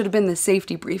flag should have been the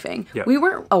safety briefing. Yep. We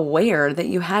weren't aware that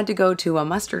you had to go to a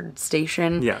mustard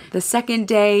station the second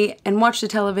day and watch the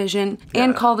television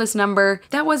and call this number.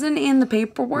 That wasn't in the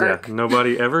paperwork. Yeah,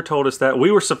 nobody ever told us that. We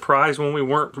were surprised when we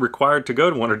weren't required to go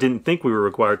to one, or didn't think we were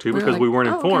required to, because we weren't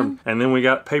informed. Okay. And then we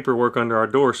got paperwork under our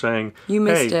door saying, you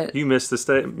missed it. You missed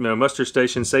the muster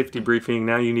station safety briefing.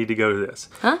 Now you need to go to this.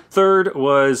 Huh? Third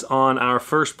was on our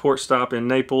first port stop in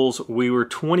Naples. We were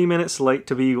 20 minutes late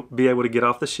to be able to get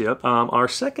off the ship. Our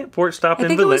second port stop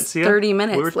in Valencia, it was 30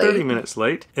 minutes we were 30 minutes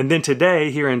late. And then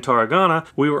today here in Tarragona,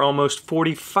 we were almost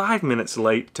 45 minutes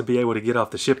late to be able to get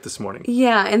off the ship this morning.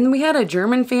 Yeah, and we had a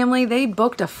German family. They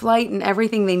booked a flight and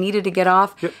everything they needed to get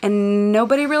off, and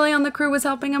nobody really on the crew was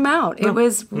helping them out. It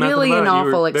was really an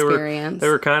awful experience. They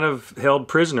were kind of held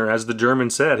prisoner, as the German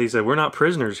said. He said, we're not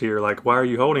prisoners here. Like, why are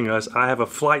you holding us? I have a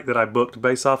flight that I booked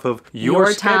based off of your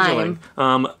scheduling.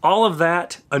 All of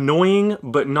that, annoying,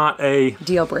 but not a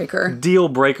deal breaker. Deal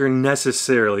breaker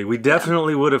necessarily. We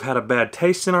definitely would have had a bad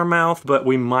taste in our mouth, but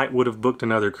we would have booked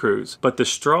another cruise. But the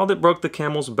straw that broke the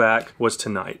camel's back was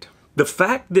tonight. The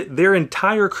fact that their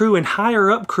entire crew and higher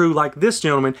up crew like this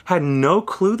gentleman had no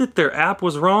clue that their app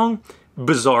was wrong,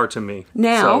 bizarre to me.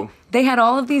 Now, they had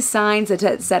all of these signs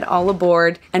that said all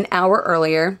aboard an hour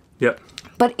earlier. Yep.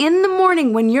 But in the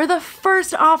morning, when you're the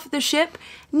first off the ship,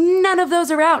 none of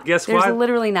those are out. Guess There's why?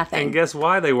 Literally nothing. And guess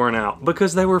why they weren't out?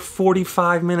 Because they were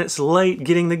 45 minutes late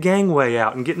getting the gangway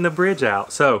out and getting the bridge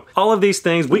out. So all of these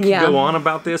things, we can go on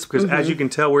about this because as you can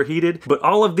tell, we're heated. But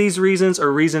all of these reasons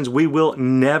are reasons we will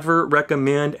never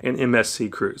recommend an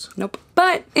MSC cruise. Nope.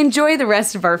 But enjoy the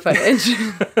rest of our footage.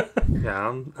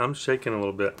 Yeah, I'm shaking a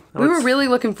little bit. We were really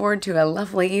looking forward to a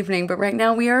lovely evening, but right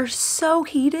now we are so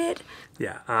heated.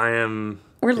 Yeah, I am.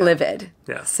 We're livid.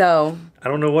 Yeah. So I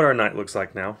don't know what our night looks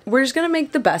like now. We're just going to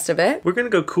make the best of it. We're going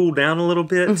to go cool down a little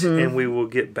bit, and we will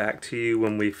get back to you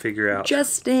when we figure out.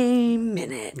 Just a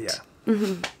minute. Yeah.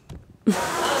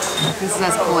 This is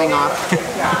us pulling off.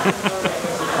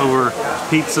 Over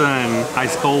pizza and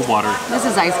ice cold water. This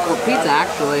is ice cold pizza,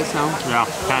 actually, so. Yeah,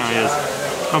 kind of is.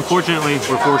 Unfortunately,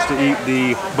 we're forced to eat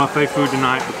the buffet food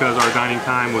tonight because our dining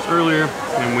time was earlier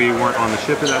and we weren't on the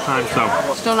ship at that time,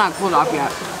 so. Still not cooled off yet.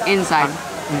 Inside.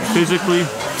 Physically,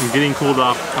 I'm getting cooled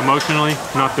off. Emotionally,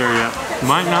 not there yet.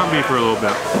 Might not be for a little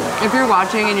bit. If you're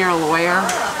watching and you're a lawyer,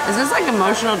 Is this like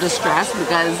emotional distress?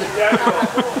 Because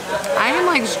I am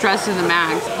like stressed to the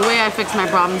max. The way I fix my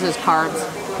problems is cards.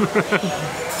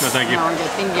 No, thank you. No, I'm good.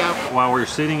 Thank you. While we're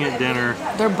sitting at dinner,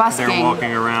 they're busking. They're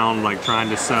walking around like trying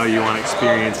to sell you on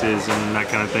experiences and that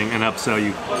kind of thing, and upsell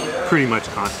you pretty much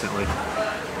constantly.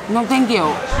 No, thank you.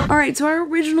 All right, so our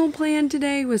original plan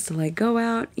today was to like go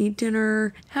out, eat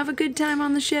dinner, have a good time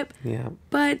on the ship. Yeah.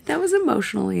 But that was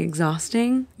emotionally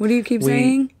exhausting. What do you keep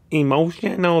saying?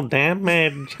 Emotional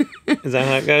damage. Is that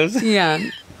how it goes? Yeah.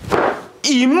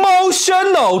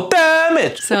 Emotional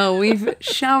damage. So we've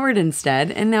showered instead,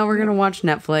 and now we're gonna watch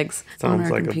Netflix on our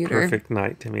Sounds like computer. a perfect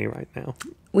night to me right now.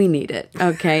 We need it.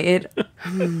 Okay,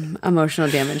 emotional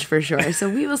damage for sure. So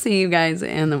we will see you guys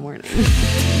in the morning.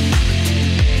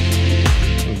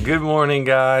 Good morning,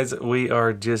 guys. We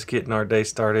are just getting our day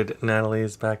started. Natalie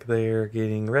is back there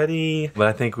getting ready, but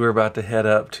I think we're about to head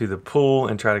up to the pool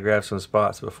and try to grab some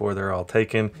spots before they're all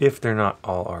taken, if they're not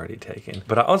all already taken.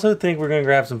 But I also think we're gonna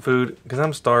grab some food because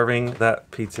I'm starving.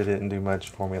 That pizza didn't do much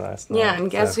for me last night. Yeah,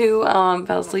 and guess who fell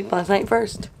asleep last night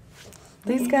first?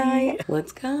 This guy.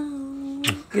 Let's go.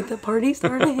 Get the party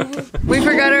started. We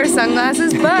forgot our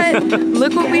sunglasses, but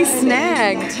look what we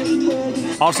snagged.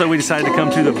 Also, we decided to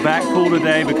come to the back pool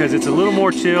today because it's a little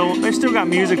more chill. They've still got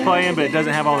music playing, but it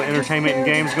doesn't have all the entertainment and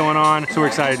games going on. So we're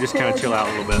excited to just kind of chill out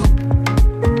a little bit.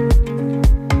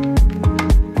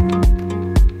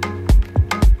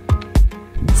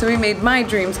 So we made my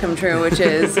dreams come true, which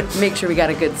is make sure we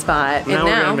got a good spot. Now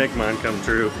we're gonna make mine come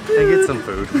true and get some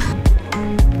food.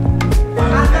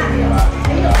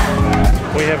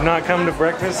 We have not come to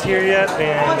breakfast here yet,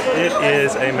 and it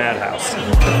is a madhouse.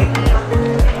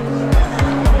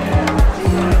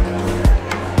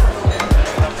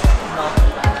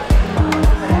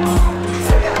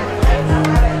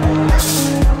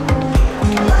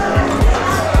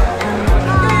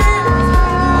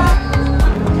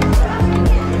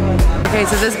 Okay,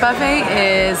 so this buffet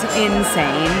is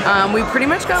insane. We pretty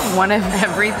much got one of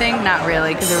everything. Not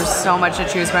really, because there was so much to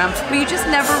choose from. But you just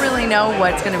never really know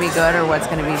what's gonna be good or what's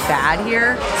gonna be bad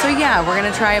here. So yeah, we're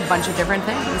gonna try a bunch of different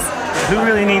things. Who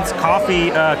really needs coffee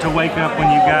to wake up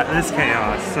when you've got this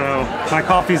chaos? So my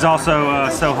coffee's also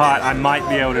so hot, I might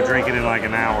be able to drink it in like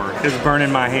an hour. It's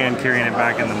burning my hand carrying it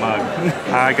back in the mug.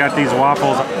 I got these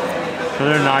waffles, so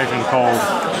they're nice and cold.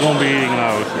 Won't be eating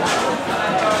those.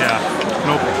 Yeah,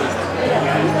 nope.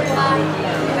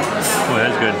 Oh,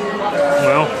 that's good.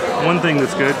 Well, one thing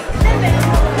that's good.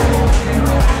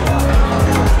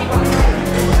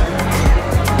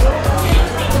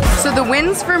 So the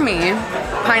wins for me,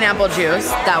 pineapple juice,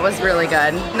 that was really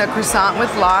good. The croissant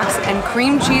with lox and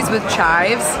cream cheese with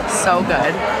chives, so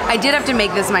good. I did have to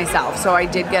make this myself, so I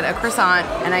did get a croissant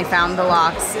and I found the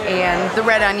lox and the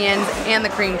red onions and the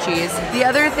cream cheese. The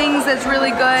other things that's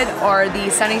really good are the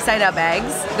sunny side up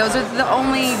eggs. Those are the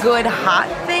only good hot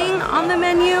thing on the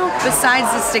menu besides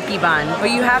the sticky bun. But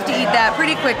you have to eat that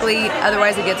pretty quickly,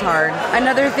 otherwise it gets hard.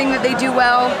 Another thing that they do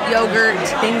well, yogurt.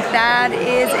 I think that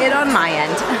is it on my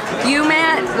end. You,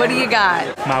 Matt, what do you got?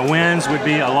 My wins would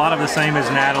be a lot of the same as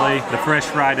Natalie. The fresh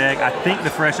fried egg. I think the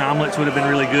fresh omelets would have been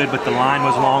really good, but the line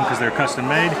was long because they're custom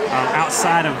made.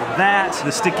 Outside of that,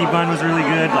 the sticky bun was really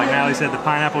good. Like Natalie said, the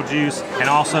pineapple juice, and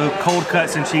also cold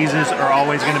cuts and cheeses are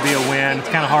always going to be a win. It's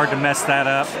kind of hard to mess that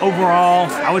up. Overall,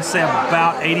 I would say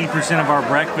about 80% of our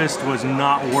breakfast was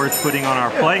not worth putting on our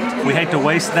plate. We hate to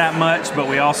waste that much, but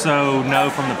we also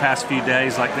know from the past few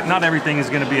days, like that not everything is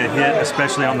going to be a hit,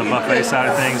 especially on the buffet side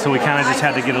of things. So we kind of just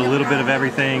had to get a little bit of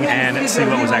everything and see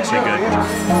what was actually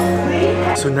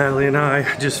good. So Natalie and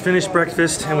I just finished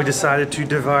breakfast and we decided to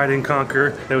divide and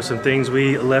conquer. There were some things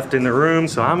we left in the room,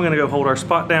 so I'm gonna go hold our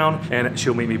spot down and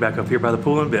she'll meet me back up here by the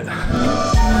pool in a bit.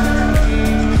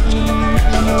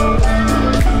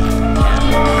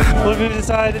 Look who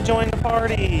decided to join the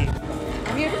party.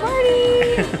 I'm here to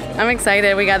party. I'm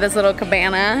excited. We got this little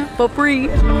cabana for free.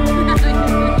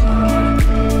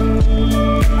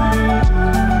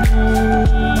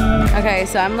 Okay,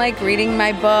 so I'm like reading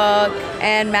my book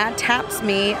and Matt taps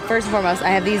me. First and foremost, I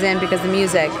have these in because the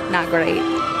music, not great.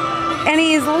 And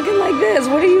he's looking like this.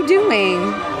 What are you doing?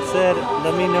 I said,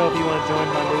 let me know if you want to join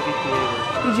my movie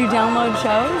theater. Did you download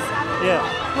shows? Yeah.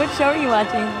 What show are you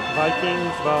watching?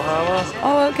 Vikings, Valhalla.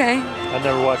 Oh, okay. I've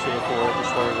never watched it before, I just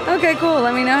started. Okay, cool.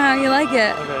 Let me know how you like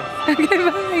it. Okay. Okay,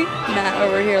 bye. Matt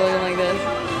over here looking like this.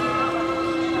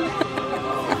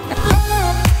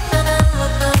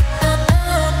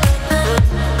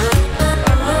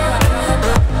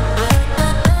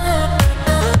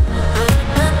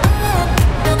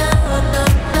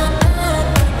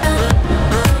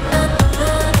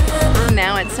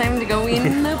 Now it's time to go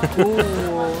in the pool.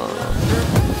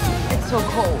 It's so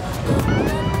cold.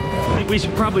 We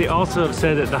should probably also have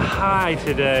said that the high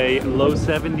today, low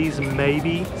 70s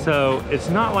maybe. So it's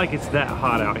not like it's that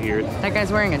hot out here. That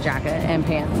guy's wearing a jacket and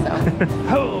pants, so.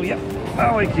 Oh, yeah.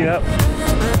 I'll wake you up.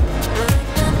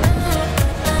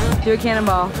 Do a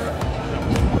cannonball.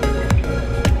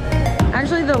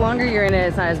 Actually, the longer you're in it,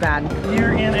 it's not as bad.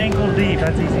 You're in ankle deep.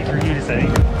 That's easy for you to say.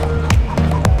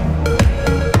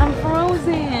 I'm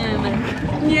frozen.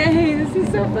 Yay, this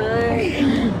is so fun.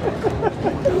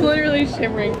 I'm literally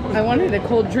shivering. I wanted a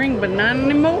cold drink, but not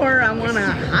anymore. I want a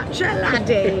hot shot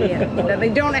latte that they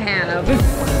don't have.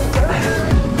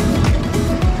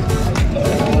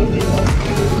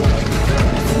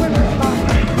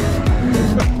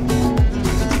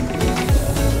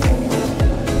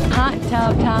 Hot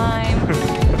tub time.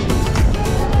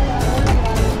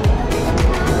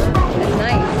 It's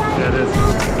nice. Yeah, it is.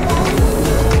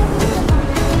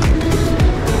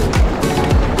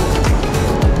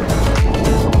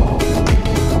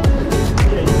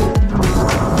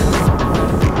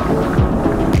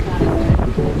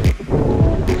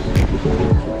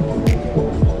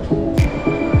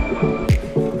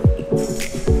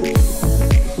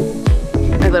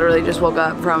 I literally just woke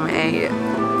up from a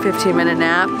 15-minute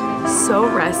nap. So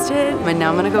rested. But now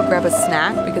I'm gonna go grab a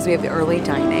snack because we have the early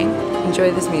dining.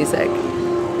 Enjoy this music.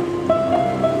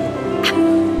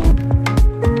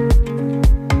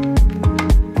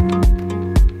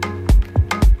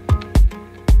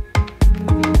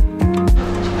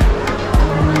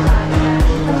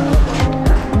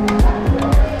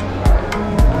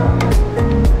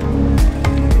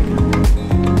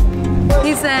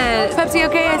 He said, Pepsi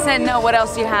okay? I said, no, what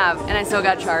else do you have? And I still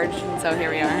got charged, so here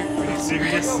we are. Are you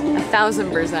serious?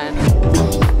 1000%.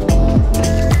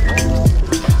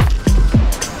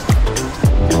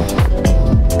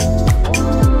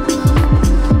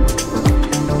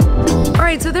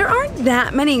 Alright, so there aren't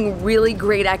that many really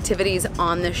great activities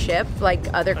on the ship,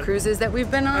 like other cruises that we've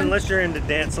been on. Unless you're into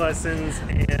dance lessons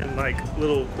and like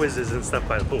little quizzes and stuff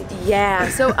by the pool. Yeah,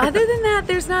 so other than that,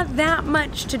 there's not that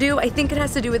much to do. I think it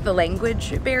has to do with the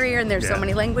language barrier, and there's so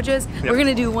many languages. Yep. We're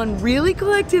gonna do one really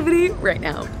cool activity right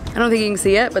now. I don't think you can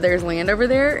see it, but there's land over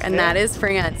there, and that is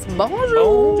France.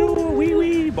 Bonjour! Bonjour, oui,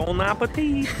 oui, bon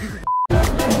appetit.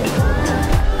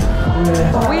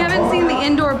 We haven't seen the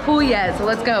indoor pool yet, so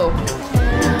let's go.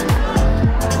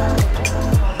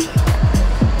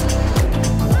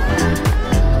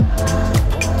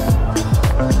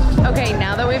 Okay,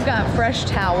 now that we've got fresh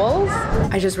towels,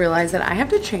 I just realized that I have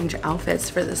to change outfits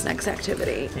for this next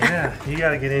activity. Yeah, you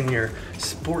gotta get in your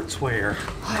sportswear.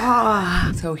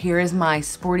 So here is my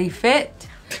sporty fit.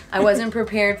 I wasn't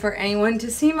prepared for anyone to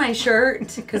see my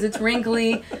shirt because it's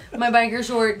wrinkly, my biker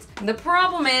shorts. The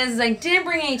problem is I didn't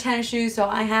bring any tennis shoes, so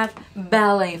I have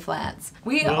ballet flats.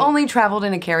 We only traveled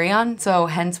in a carry-on, so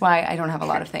hence why I don't have a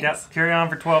lot of things. Yep, carry on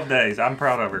for 12 days. I'm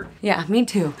proud of her. Yeah, me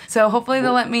too. So hopefully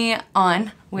they'll let me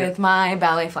on with my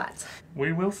ballet flats.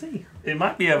 We will see. It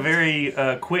might be a very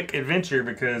quick adventure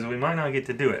because we might not get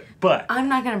to do it, but I'm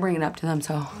not gonna bring it up to them,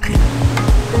 so.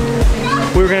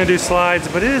 we were gonna do slides,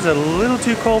 but it is a little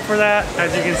too cold for that,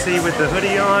 as you can see with the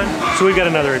hoodie on. So we got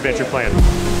another adventure planned.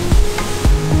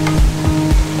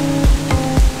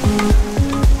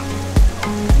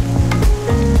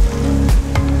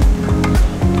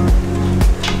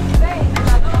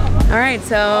 All right,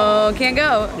 so can't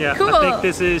go. Yeah, cool. I think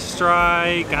this is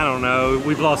strike, I don't know,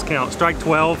 we've lost count. Strike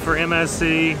 12 for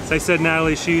MSC. They said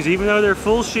Natalie's shoes, even though they're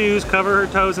full shoes, cover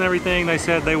her toes and everything, they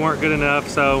said they weren't good enough,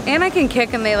 so. And I can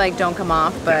kick and they like don't come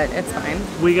off, but it's fine.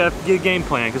 We got to get a game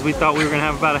plan because we thought we were gonna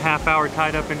have about a half hour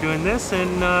tied up in doing this,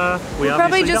 and we'll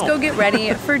probably just go get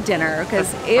ready for dinner,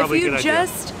 because if you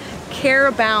just care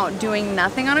about doing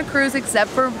nothing on a cruise except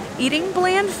for eating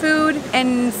bland food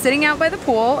and sitting out by the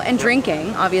pool and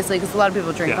drinking, obviously, because a lot of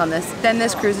people drink on this, then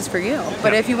this cruise is for you.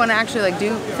 But if you want to actually like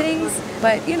do things,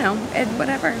 but you know,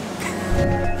 whatever.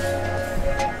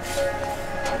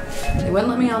 They wouldn't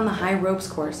let me on the high ropes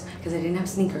course because I didn't have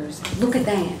sneakers. Look at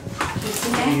that. You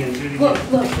see that?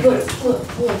 Look, look, look,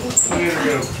 look, look. Look at her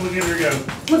go. Look at her go.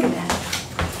 Look at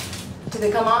that. Did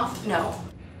they come off? No.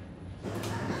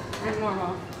 I'm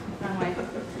normal. Wrong way.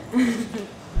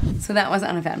 So that was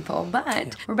uneventful,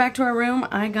 but we're back to our room.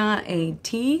 I got a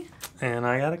tea. And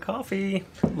I got a coffee.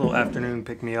 A little afternoon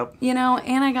pick-me-up. You know,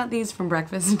 and I got these from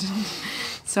breakfast.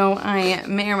 So I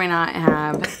may or may not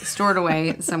have stored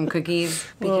away some cookies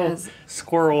because...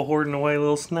 Squirrel hoarding away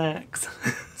little snacks.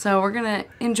 So we're gonna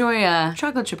enjoy a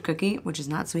chocolate chip cookie, which is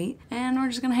not sweet, and we're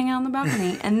just gonna hang out on the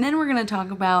balcony. And then we're gonna talk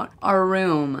about our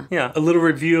room. Yeah, a little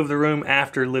review of the room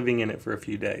after living in it for a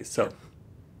few days. So,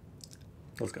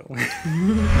 let's go.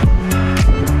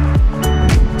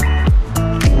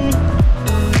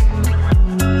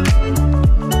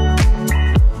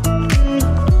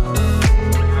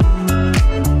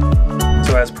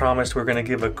 promised, we're gonna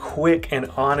give a quick and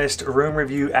honest room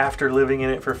review after living in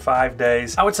it for 5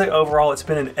 days. I would say overall it's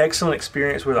been an excellent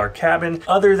experience with our cabin,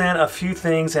 other than a few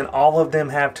things, and all of them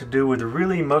have to do with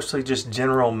really mostly just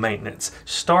general maintenance.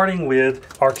 Starting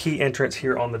with our key entrance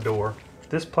here on the door.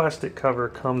 This plastic cover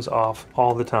comes off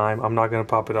all the time. I'm not gonna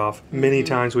pop it off. Many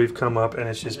times we've come up and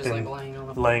it's just been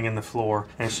like laying in the floor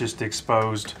and it's just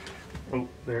exposed. Oh,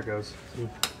 there it goes. It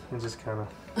just kind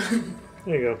of,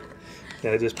 there you go.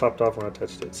 Yeah, it just popped off when I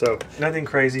touched it. So nothing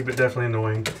crazy, but definitely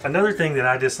annoying. Another thing that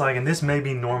I dislike, and this may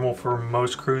be normal for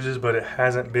most cruises, but it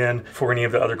hasn't been for any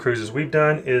of the other cruises we've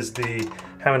done, is the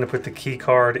having to put the key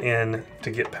card in to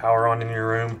get power on in your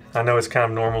room. I know it's kind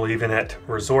of normal even at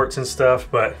resorts and stuff,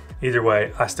 but either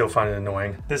way, I still find it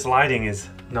annoying. This lighting is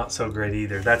not so great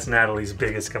either. That's Natalie's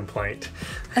biggest complaint.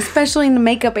 Especially in the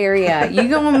makeup area. You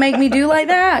gonna make me do like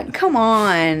that? Come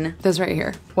on. This right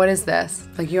here. What is this?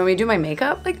 Like, you want me to do my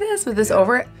makeup like this with this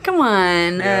over it? Come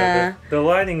on. Yeah, the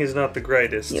lighting is not the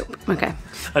greatest. Yep. Okay.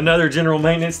 Another general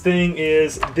maintenance thing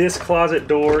is this closet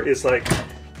door is like,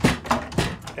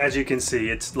 as you can see,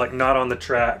 it's like not on the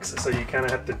tracks, so you kind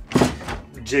of have to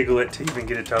jiggle it to even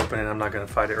get it to open, and I'm not going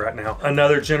to fight it right now.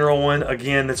 Another general one,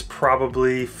 again, that's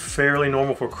probably fairly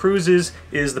normal for cruises,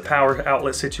 is the power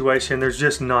outlet situation. There's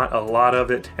just not a lot of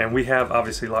it, and we have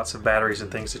obviously lots of batteries and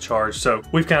things to charge, so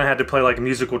we've kind of had to play like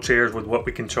musical chairs with what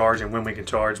we can charge and when we can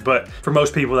charge, but for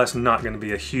most people that's not going to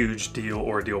be a huge deal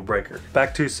or a deal breaker.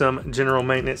 Back to some general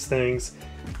maintenance things.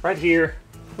 Right here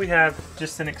we have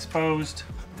just an exposed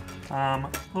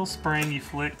little spring you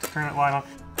flick to turn that light on.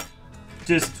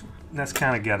 Just, that's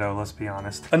kind of ghetto, let's be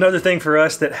honest. Another thing for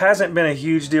us that hasn't been a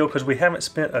huge deal because we haven't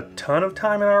spent a ton of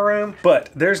time in our room, but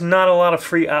there's not a lot of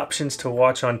free options to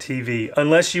watch on TV.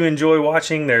 Unless you enjoy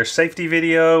watching their safety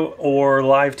video or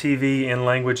live TV in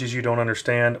languages you don't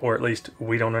understand, or at least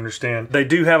we don't understand. They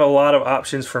do have a lot of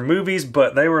options for movies,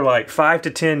 but they were like 5 to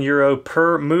 10 euro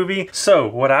per movie. So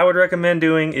what I would recommend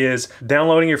doing is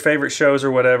downloading your favorite shows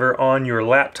or whatever on your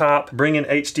laptop, bring an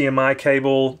HDMI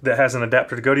cable that has an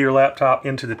adapter to go to your laptop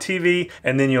into the TV,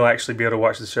 and then you'll actually be able to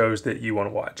watch the shows that you want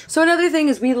to watch. So another thing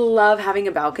is we love having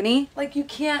a balcony. Like, you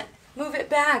can't move it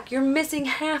back. You're missing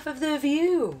half of the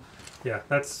view. Yeah,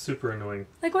 that's super annoying.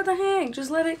 Like, what the heck?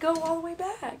 Just let it go all the way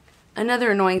back.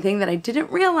 Another annoying thing that I didn't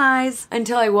realize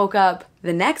until I woke up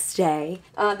the next day,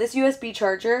 this USB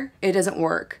charger, it doesn't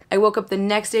work. I woke up the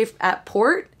next day at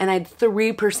port and I had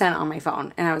 3% on my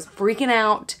phone and I was freaking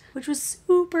out, which was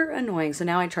super annoying. So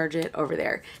now I charge it over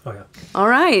there. Oh yeah. All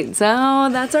right, so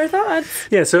that's our thoughts.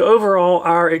 Yeah, so overall,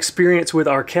 our experience with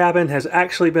our cabin has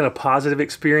actually been a positive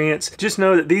experience. Just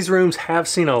know that these rooms have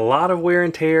seen a lot of wear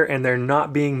and tear and they're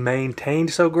not being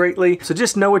maintained so greatly. So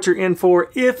just know what you're in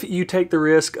for if you take the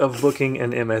risk of booking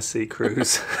an MSC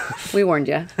cruise. We warned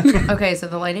you. Okay, so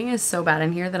the lighting is so bad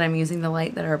in here that I'm using the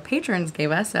light that our patrons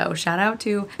gave us. So shout out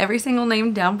to every single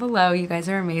name down below. You guys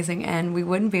are amazing and we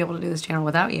wouldn't be able to do this channel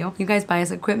without you. You guys buy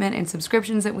us equipment and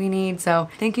subscriptions that we need. So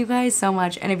thank you guys so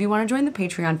much. And if you want to join the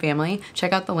Patreon family,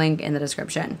 check out the link in the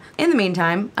description. In the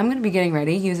meantime, I'm going to be getting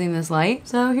ready using this light.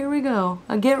 So here we go.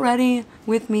 Get ready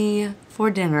with me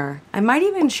for dinner. I might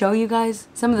even show you guys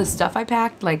some of the stuff I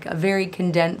packed, like a very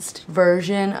condensed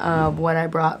version of what I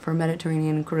brought for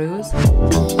Mediterranean cruise.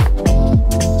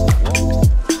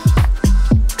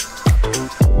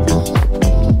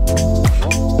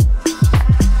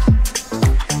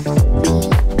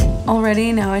 All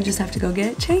ready, now I just have to go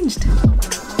get changed.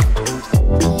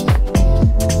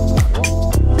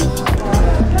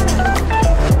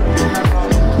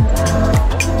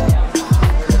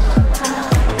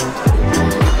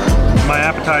 My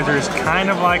appetizer is kind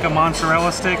of like a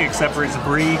mozzarella stick, except for it's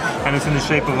brie and it's in the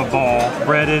shape of a ball,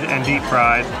 breaded and deep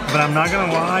fried. But I'm not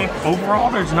gonna lie, overall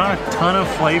there's not a ton of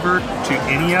flavor to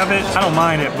any of it. I don't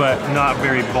mind it, but not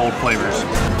very bold flavors.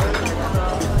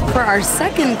 For our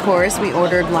second course, we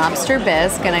ordered lobster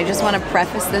bisque, and I just want to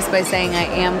preface this by saying I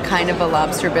am kind of a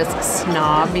lobster bisque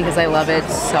snob because I love it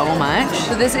so much.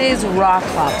 So this is rock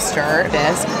lobster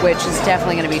bisque, which is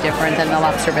definitely going to be different than the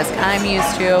lobster bisque I'm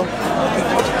used to.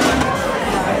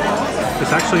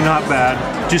 It's actually not bad.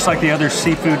 Just like the other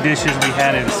seafood dishes we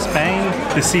had in Spain,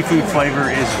 the seafood flavor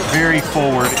is very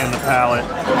forward in the palate.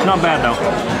 Not bad though.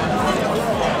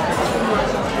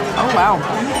 Oh wow.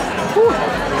 Whew.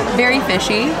 Very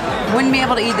fishy. Wouldn't be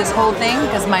able to eat this whole thing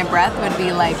because my breath would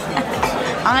be like,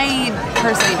 I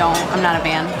personally don't. I'm not a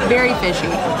fan. Very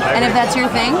fishy. And if that's your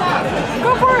thing,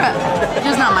 go for it.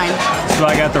 Just not mine. So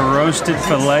I got the roasted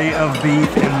filet of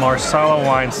beef in Marsala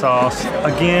wine sauce.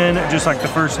 Again, just like the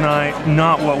first night,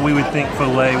 not what we would think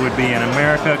filet would be in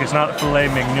America. It's not filet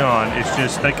mignon. It's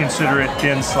just, they consider it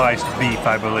thin sliced beef,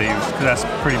 I believe. That's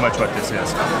pretty much what this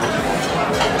is.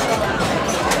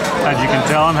 As you can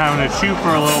tell, I'm having to chew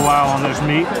for a little while on this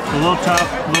meat. A little tough,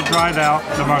 a little dried out.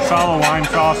 The Marsala wine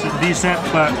sauce is decent,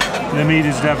 but the meat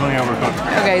is definitely overcooked.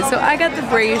 Okay, so I got the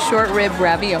braised short rib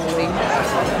ravioli.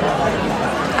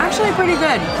 Actually pretty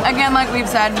good. Again, like we've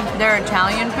said, their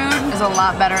Italian food is a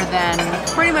lot better than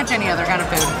pretty much any other kind of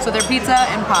food. So their pizza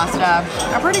and pasta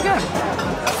are pretty good.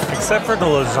 Except for the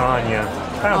lasagna.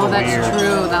 Kind of Oh, that's weird.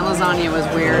 true. That lasagna was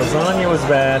weird. Lasagna was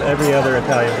bad. Every other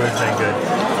Italian food's ain't good.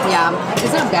 Yeah.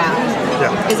 Is it bad?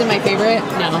 Yeah. Is it my favorite?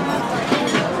 No.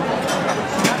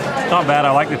 Not bad.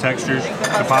 I like the textures.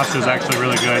 The pasta is actually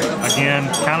really good. Again,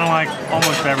 kind of like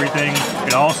almost everything.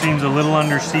 It all seems a little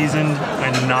under-seasoned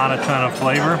and not a ton of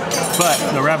flavor, but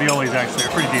the raviolis actually are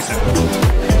pretty decent.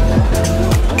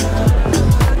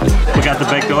 We got the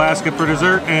baked Alaska for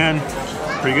dessert, and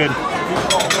pretty good.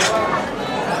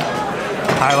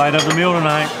 Highlight of the meal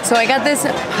tonight. So I got this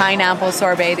pineapple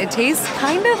sorbet. It tastes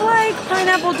kind of like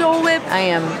pineapple Dole Whip. I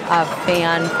am a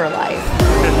fan for life.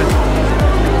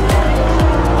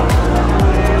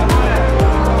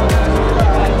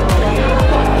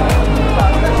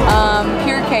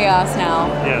 Pure chaos now.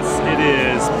 Yes, it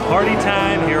is party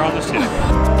time here on the ship.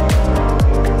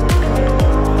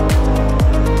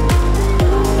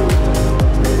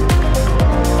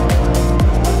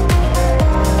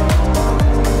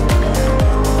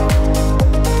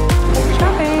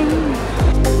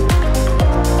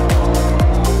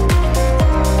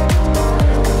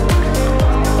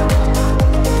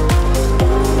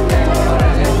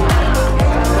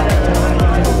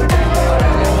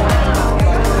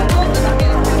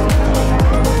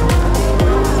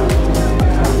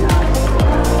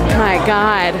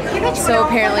 God. So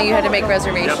apparently you had to make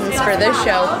reservations for this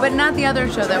show, but not the other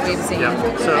show that we've seen.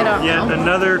 Yeah. So I don't yet know.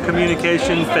 another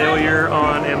communication failure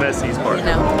on MSC's part.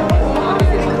 No.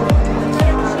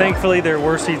 Thankfully, there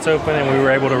were seats open and we were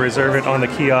able to reserve it on the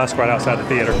kiosk right outside the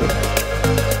theater.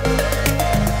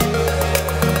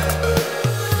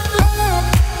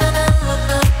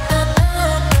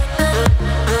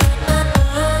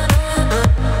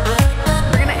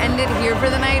 We're gonna end it here for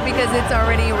the night because it's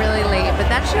already really late, but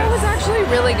that show was actually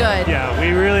really good. Yeah, we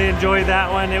really enjoyed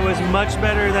that one. It was much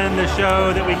better than the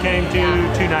show that we came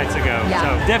to 2 nights ago. Yeah.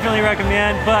 So definitely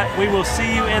recommend, but we will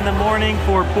see you in the morning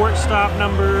for port stop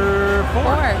number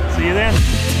 4. See you then.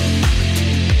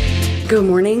 Good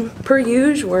morning. Per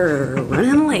usual, we're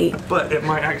running late. But it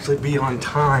might actually be on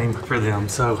time for them,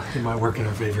 so it might work in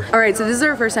our favor. All right, so this is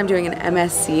our first time doing an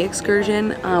MSC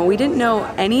excursion. We didn't know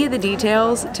any of the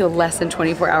details till less than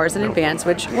 24 hours in advance,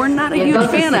 which we're not a huge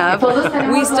fan of.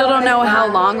 We still don't know how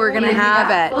long we're gonna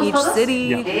have at each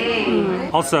city. Yeah.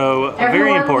 Also, a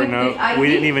very important note, we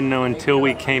didn't even know until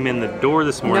we came in the door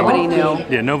this morning. Nobody knew.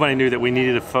 Yeah, nobody knew that we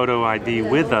needed a photo ID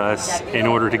with us in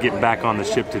order to get back on the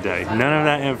ship today. None of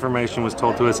that information was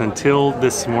told to us until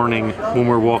this morning when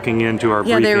we're walking into our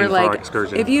briefing they were for our like,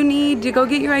 excursion. if you need to go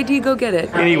get your ID, go get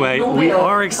it. Anyway, we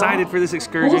are excited for this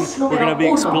excursion. We're going to be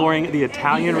exploring the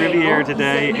Italian Riviera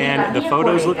today, and the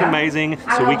photos look amazing,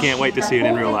 so we can't wait to see it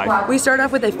in real life. We start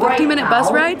off with a 50-minute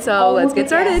bus ride, so let's get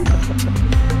started.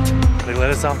 They let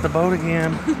us off the boat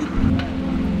again.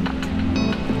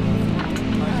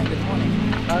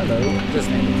 Hello.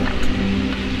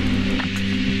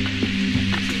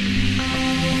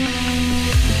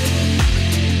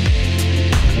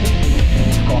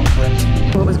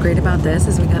 What was great about this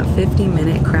is we got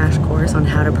 50-minute crash course on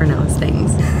how to pronounce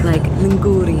things, like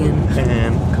Ligurian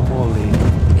And Capoli.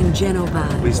 and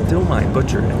Genova. We still might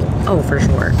butcher it. Oh, for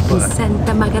sure. But-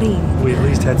 Santa Margherita. We at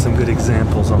least had some good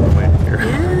examples on the way here.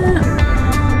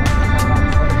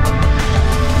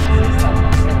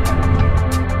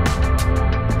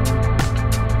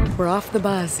 We're off the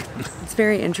bus. It's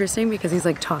very interesting because he's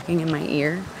like talking in my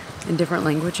ear in different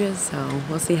languages, so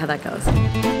we'll see how that goes.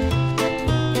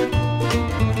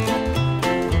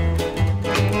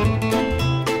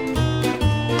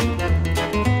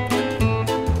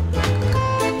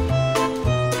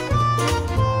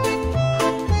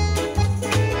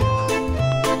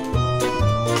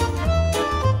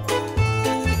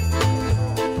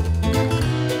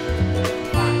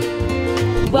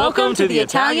 Welcome to the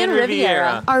Italian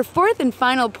Riviera. Our fourth and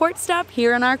final port stop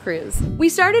here on our cruise. We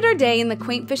started our day in the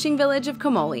quaint fishing village of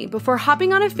Comoli before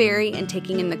hopping on a ferry and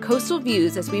taking in the coastal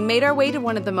views as we made our way to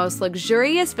one of the most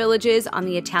luxurious villages on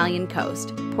the Italian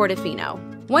coast, Portofino.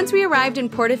 Once we arrived in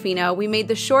Portofino, we made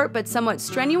the short but somewhat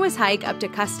strenuous hike up to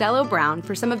Castello Brown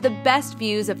for some of the best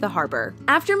views of the harbor.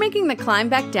 After making the climb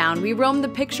back down, we roamed the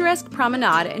picturesque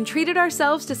promenade and treated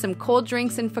ourselves to some cold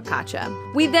drinks and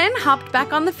focaccia. We then hopped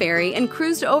back on the ferry and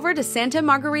cruised over to Santa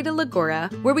Margherita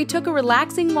Ligure, where we took a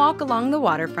relaxing walk along the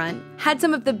waterfront, had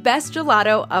some of the best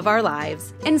gelato of our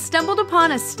lives, and stumbled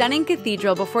upon a stunning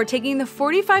cathedral before taking the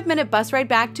 45-minute bus ride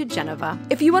back to Genova.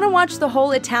 If you want to watch the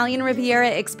whole Italian Riviera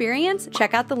experience,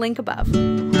 check out the link above.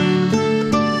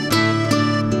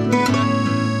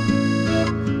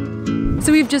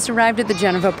 So we've just arrived at the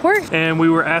Genova port. And we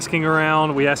were asking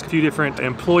around. We asked a few different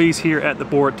employees here at the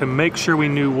port to make sure we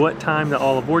knew what time the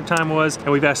all aboard time was.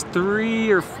 And we've asked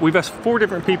four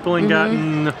different people and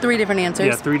gotten 3 different answers.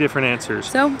 Yeah, 3 different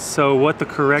answers. So what the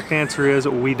correct answer is,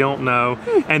 we don't know.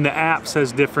 And the app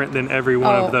says different than every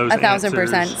one of those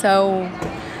 1,000%. answers. So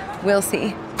we'll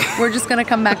see. We're just gonna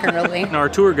come back early. Our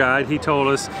tour guide, he told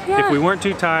us if we weren't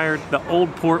too tired, the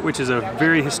old port, which is a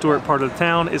very historic part of the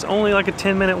town, is only like a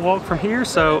 10-minute walk from here,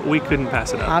 so we couldn't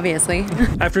pass it up. Obviously.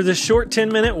 After this short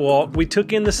 10-minute walk, we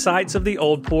took in the sights of the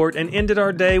old port and ended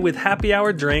our day with happy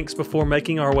hour drinks before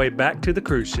making our way back to the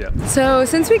cruise ship. So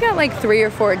since we got like 3 or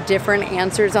 4 different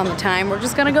answers on the time, we're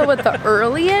just gonna go with the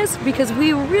earliest because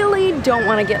we really don't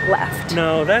want to get left.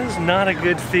 No, that is not a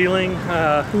good feeling.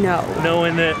 No.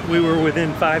 Knowing that we were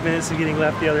within 5 minutes of getting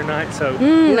left the other night, so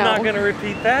we're not going to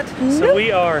repeat that. So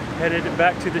we are headed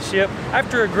back to the ship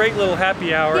after a great little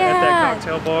happy hour at that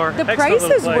cocktail bar. The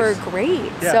prices were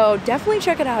great, so definitely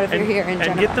check it out if you're here in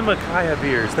Geneva. And get the Macaya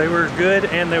beers. They were good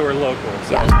and they were local.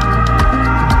 So. Yeah.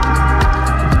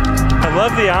 I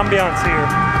love the ambiance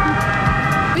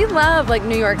here. We love like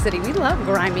New York City. We love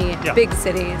grimy big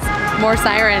cities. More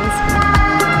sirens.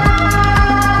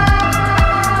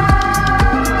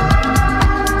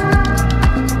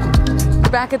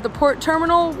 Back at the port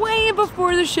terminal way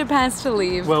before the ship has to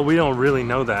leave. Well, we don't really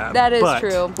know that. That is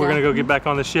true. We're gonna go get back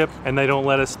on the ship and they don't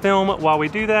let us film while we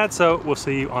do that, so we'll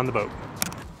see you on the boat.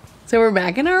 So we're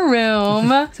back in our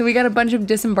room. So we got a bunch of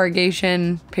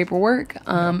disembarkation paperwork.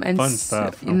 And fun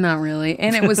stuff. Not really.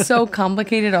 And it was so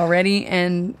complicated already,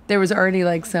 and there was already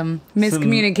like some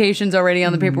miscommunications already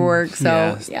on the paperwork.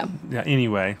 So yeah.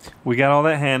 Anyway, we got all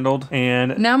that handled,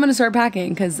 and now I'm gonna start packing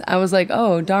because I was like,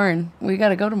 oh darn, we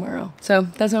gotta go tomorrow. So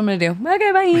that's what I'm gonna do.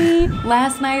 Okay, bye.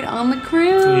 Last night on the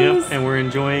cruise. Yep, and we're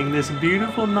enjoying this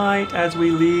beautiful night as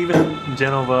we leave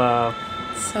Genova.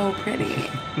 So pretty.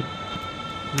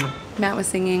 Matt was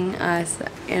singing us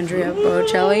Andrea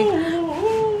Bocelli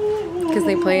because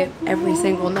they play it every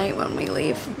single night when we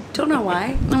leave. Don't know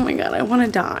why. Oh my god, I want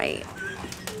to die.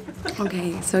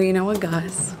 Okay, so you know what,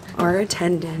 Gus, our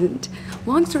attendant,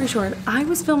 long story short, I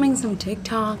was filming some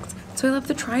TikToks, so I left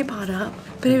the tripod up,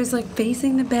 but it was like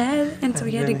facing the bed, and so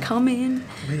he had to come in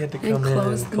and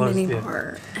close the mini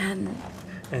bar. And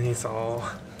he saw,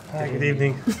 hi, good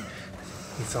evening.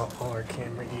 He saw all our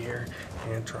camera gear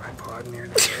and tripod near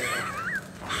the bed.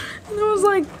 And I was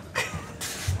like,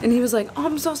 and he was like, oh,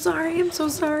 I'm so sorry, I'm so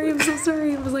sorry, I'm so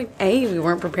sorry. I was like, A, we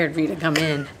weren't prepared for you to come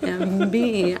in. And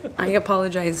B, I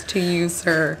apologize to you,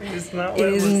 sir. It is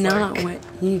not what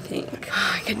you think.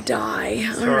 I could die.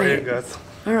 Sorry, all right. Gus.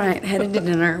 All right, headed to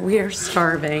dinner. We are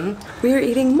starving. We are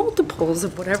eating multiples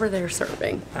of whatever they're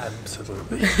serving.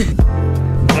 Absolutely.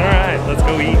 All right, let's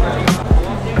go eat.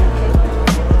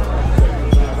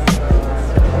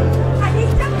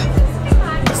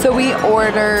 So we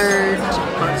ordered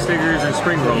hot stickers and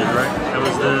spring rolls, right? That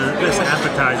was the best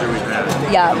appetizer we've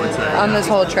had. Yeah, on this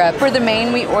whole trip. For the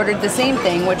main, we ordered the same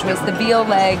thing, which was the veal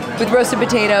leg with roasted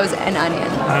potatoes and onion.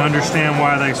 I understand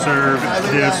why they serve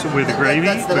this with gravy,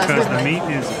 because the meat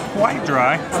is quite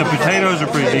dry. The potatoes are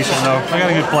pretty decent though. They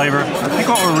got a good flavor. I think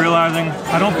what we're realizing,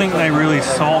 I don't think they really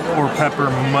salt or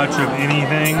pepper much of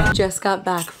anything. Just got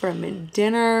back from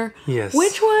dinner. Yes.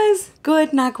 Which was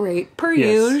good, not great, per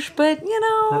usual, but you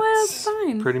know, it was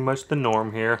fine. Pretty much the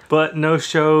norm here. But no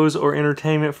shows or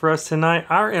entertainment for us tonight.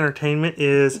 Our entertainment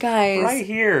is right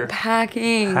here.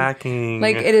 Packing.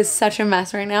 Like, it is such a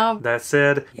mess right now. That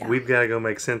said, we've got to go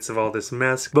make sense of all this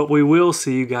mess, but we will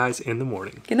see you guys in the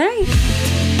morning. Good night.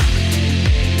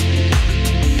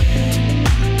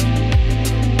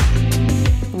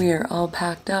 We are all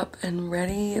packed up and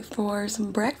ready for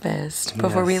some breakfast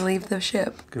before we leave the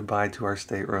ship. Goodbye to our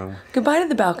stateroom. Goodbye to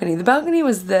the balcony. The balcony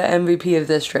was the MVP of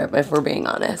this trip, if we're being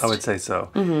honest. I would say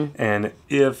so. And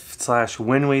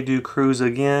if/when we do cruise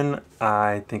again,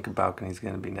 I think a balcony is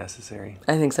going to be necessary.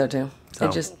 I think so too. So.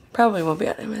 It just probably won't be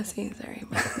at MSC, sorry,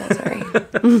 but that's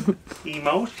alright.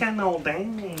 Emotional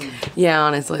damage. Yeah,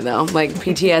 honestly though, like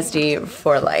PTSD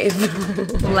for life.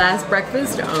 Last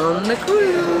breakfast on the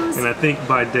cruise. And I think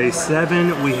by day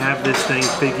 7, we have this thing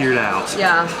figured out.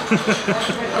 Yeah,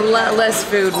 a lot less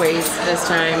food waste this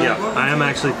time. Yeah, I am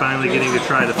actually finally getting to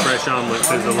try the fresh omelet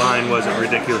because the line wasn't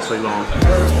ridiculously long.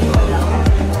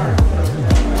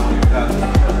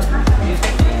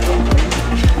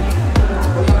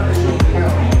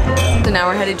 So now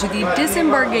we're headed to the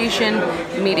disembarkation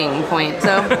meeting point.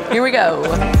 So here we go.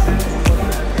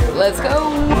 Let's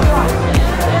go.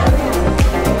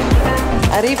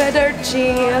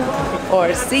 Arrivederci,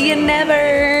 or see you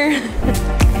never.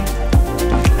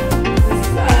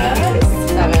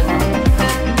 7.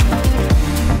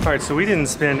 All right, so we didn't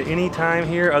spend any time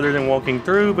here other than walking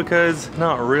through because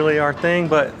not really our thing,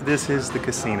 but this is the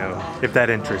casino, if that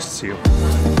interests you.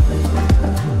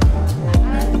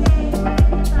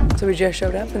 So we just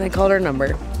showed up and they called our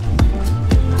number.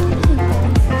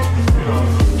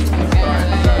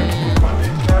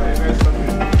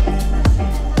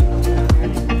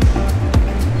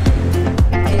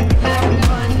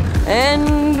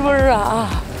 And we're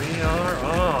off. We are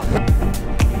off.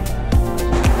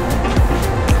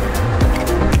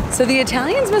 So the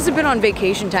Italians must have been on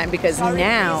vacation time because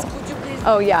now,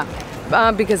 oh yeah,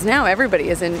 because now everybody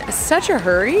is in such a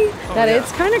hurry that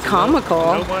it's kind of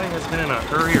comical. Nobody has been in a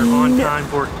hurry or on time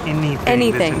for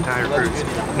anything this entire cruise.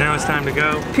 Now it's time to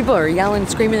go. People are yelling,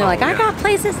 screaming, they're like, I got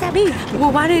places to be.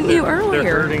 Well, why didn't you earlier?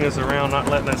 They're herding us around, not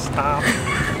letting us stop.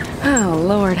 Oh,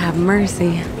 Lord have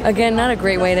mercy. Again, not a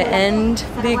great way to end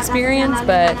the experience,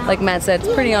 but like Matt said,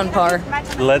 it's pretty on par.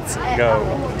 Let's go,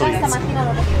 please.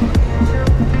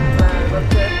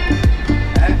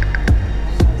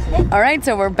 All right,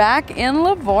 so we're back in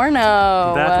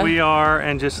Livorno. That we are,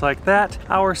 and just like that,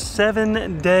 our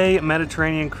 7-day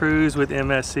Mediterranean cruise with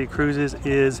MSC Cruises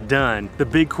is done. The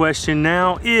big question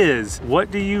now is, what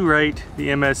do you rate the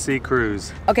MSC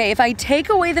cruise? Okay, if I take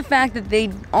away the fact that they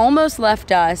almost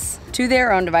left us to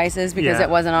their own devices because it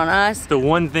wasn't on us. The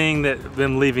one thing that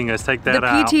them leaving us, take that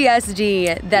out. The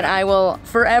PTSD that I will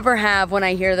forever have when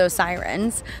I hear those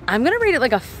sirens. I'm gonna rate it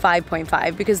like a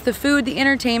 5.5 because the food, the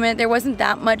entertainment, there wasn't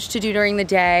that much to do during the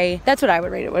day. That's what I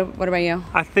would rate it. What about you?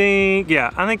 I think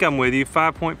I'm with you.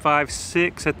 5.5,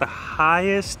 6 at the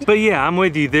highest. But yeah, I'm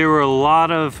with you. There were a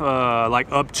lot of like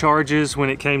upcharges when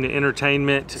it came to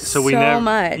entertainment. So so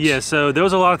much. Yeah, so there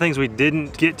was a lot of things we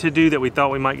didn't get to do that we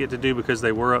thought we might get to do because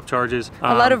they were upcharges.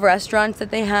 A lot of restaurants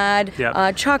that they had,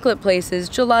 chocolate places,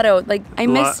 gelato. Like I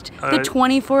missed the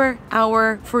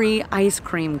 24-hour free ice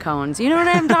cream cones. You know what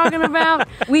I'm talking about?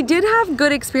 We did have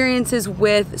good experiences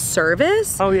with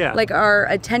service. Oh yeah. Like our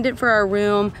attendant for our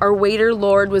room, our waiter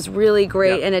Lord was really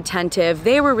great and attentive.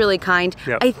 They were really kind.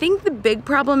 I think the big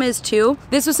problem is too,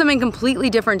 this was something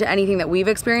completely different to anything that we've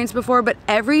experienced before, but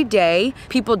every day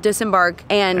people disembark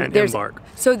and there's embark.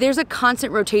 So there's a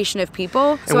constant rotation of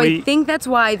people. So I think that's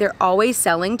why they're always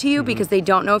selling to you because they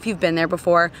don't know if you've been there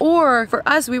before. Or for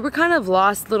us, we were kind of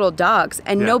lost little dogs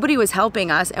and nobody was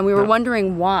helping us and we were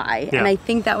wondering why. And I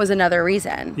think that was another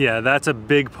reason. Yeah, that's a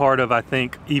big part of, I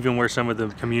think, even where some of the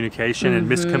communication and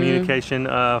miscommunication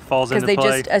falls into play.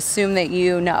 Because they just assume that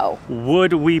you know.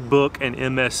 Would we book an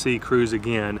MSC cruise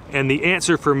again? And the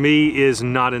answer for me is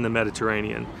not in the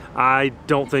Mediterranean. I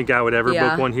don't think I would ever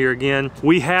book one here again.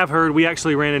 We have heard, we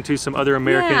actually ran into some other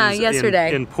Americans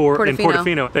yesterday in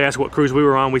Portofino. They asked what cruise we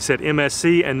were on. We said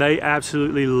MSC, and they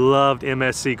absolutely loved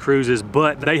MSC cruises,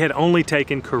 but they had only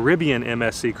taken Caribbean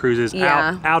MSC cruises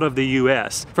out of the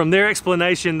US. From their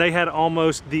explanation, they had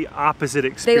almost the opposite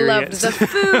experience. They loved the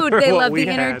food, they loved the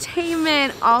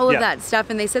entertainment, all of that stuff,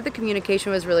 and they said the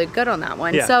communication was really good on that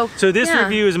one. So this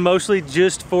review is mostly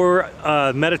just for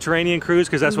Mediterranean cruise,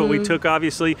 because that's what we took,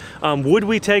 obviously. Would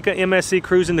we take a MSC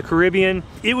cruise in the Caribbean?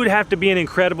 It would have to be an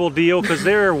incredible deal because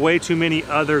there are way too many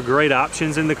other great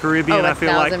options in the Caribbean. I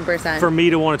feel like for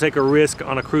me to want to take a risk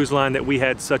on a cruise line that we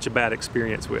had such a bad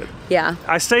experience with. Yeah.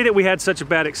 I say that we had such a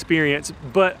bad experience,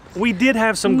 but we did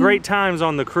have some great times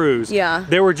on the cruise. Yeah.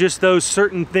 There were just those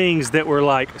certain things that were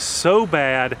like so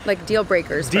bad. Like deal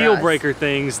breakers. Deal breaker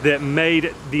things that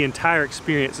made the entire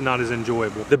experience not as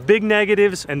enjoyable. The big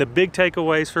negatives and the big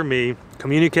takeaways for me: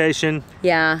 communication.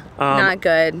 Yeah, not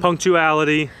good.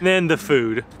 Punctuality. And then the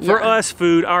food. For us,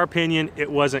 food, our opinion,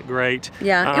 it wasn't great.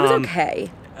 Yeah, it was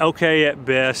okay. okay at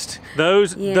best.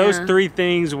 Those 3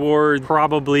 things were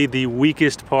probably the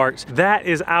weakest parts. That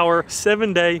is our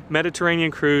 7-day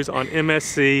Mediterranean cruise on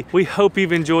MSC. We hope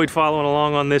you've enjoyed following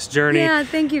along on this journey. Yeah,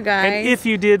 thank you guys. And if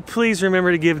you did, please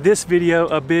remember to give this video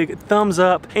a big thumbs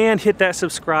up and hit that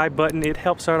subscribe button. It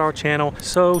helps out our channel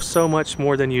so much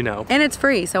more than you know. And it's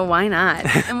free, so why not?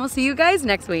 And we'll see you guys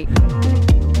next week.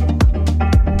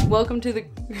 Welcome to the...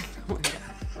 Oh my God.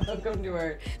 Welcome to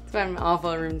our... It's been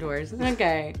awful room tours.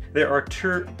 Okay. There are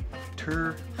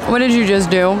What did you just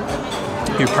do?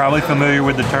 You're probably familiar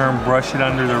with the term brush it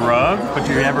under the rug, but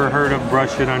you ever heard of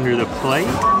brush it under the plate?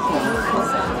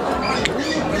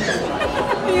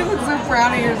 You look so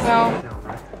proud of yourself.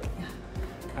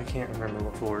 I can't remember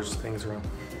what floors things were on.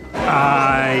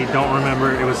 I don't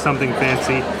remember. It was something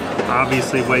fancy.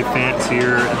 Obviously way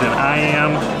fancier than I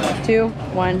am. 2,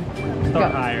 1.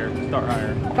 Start higher. Start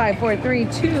higher. 5, 4, 3,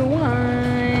 2, 1.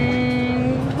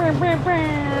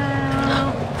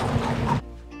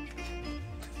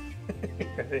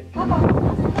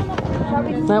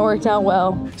 That worked out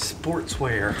well.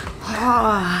 Sportswear.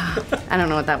 I don't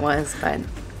know what that was, but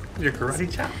Your karate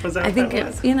chop? Was that I think what that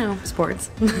it's, you know, sports.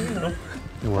 was?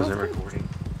 It wasn't recording.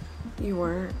 You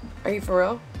weren't. Are you for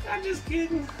real? I'm just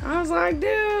kidding. I was like,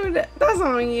 dude, that's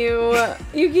on you.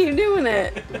 You keep doing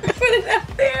it. Put it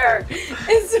up there.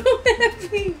 It's so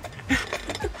heavy.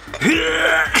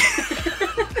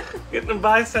 Getting the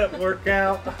bicep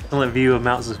workout. Excellent view of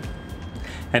Mount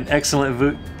an excellent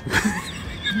view.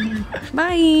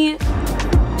 Bye.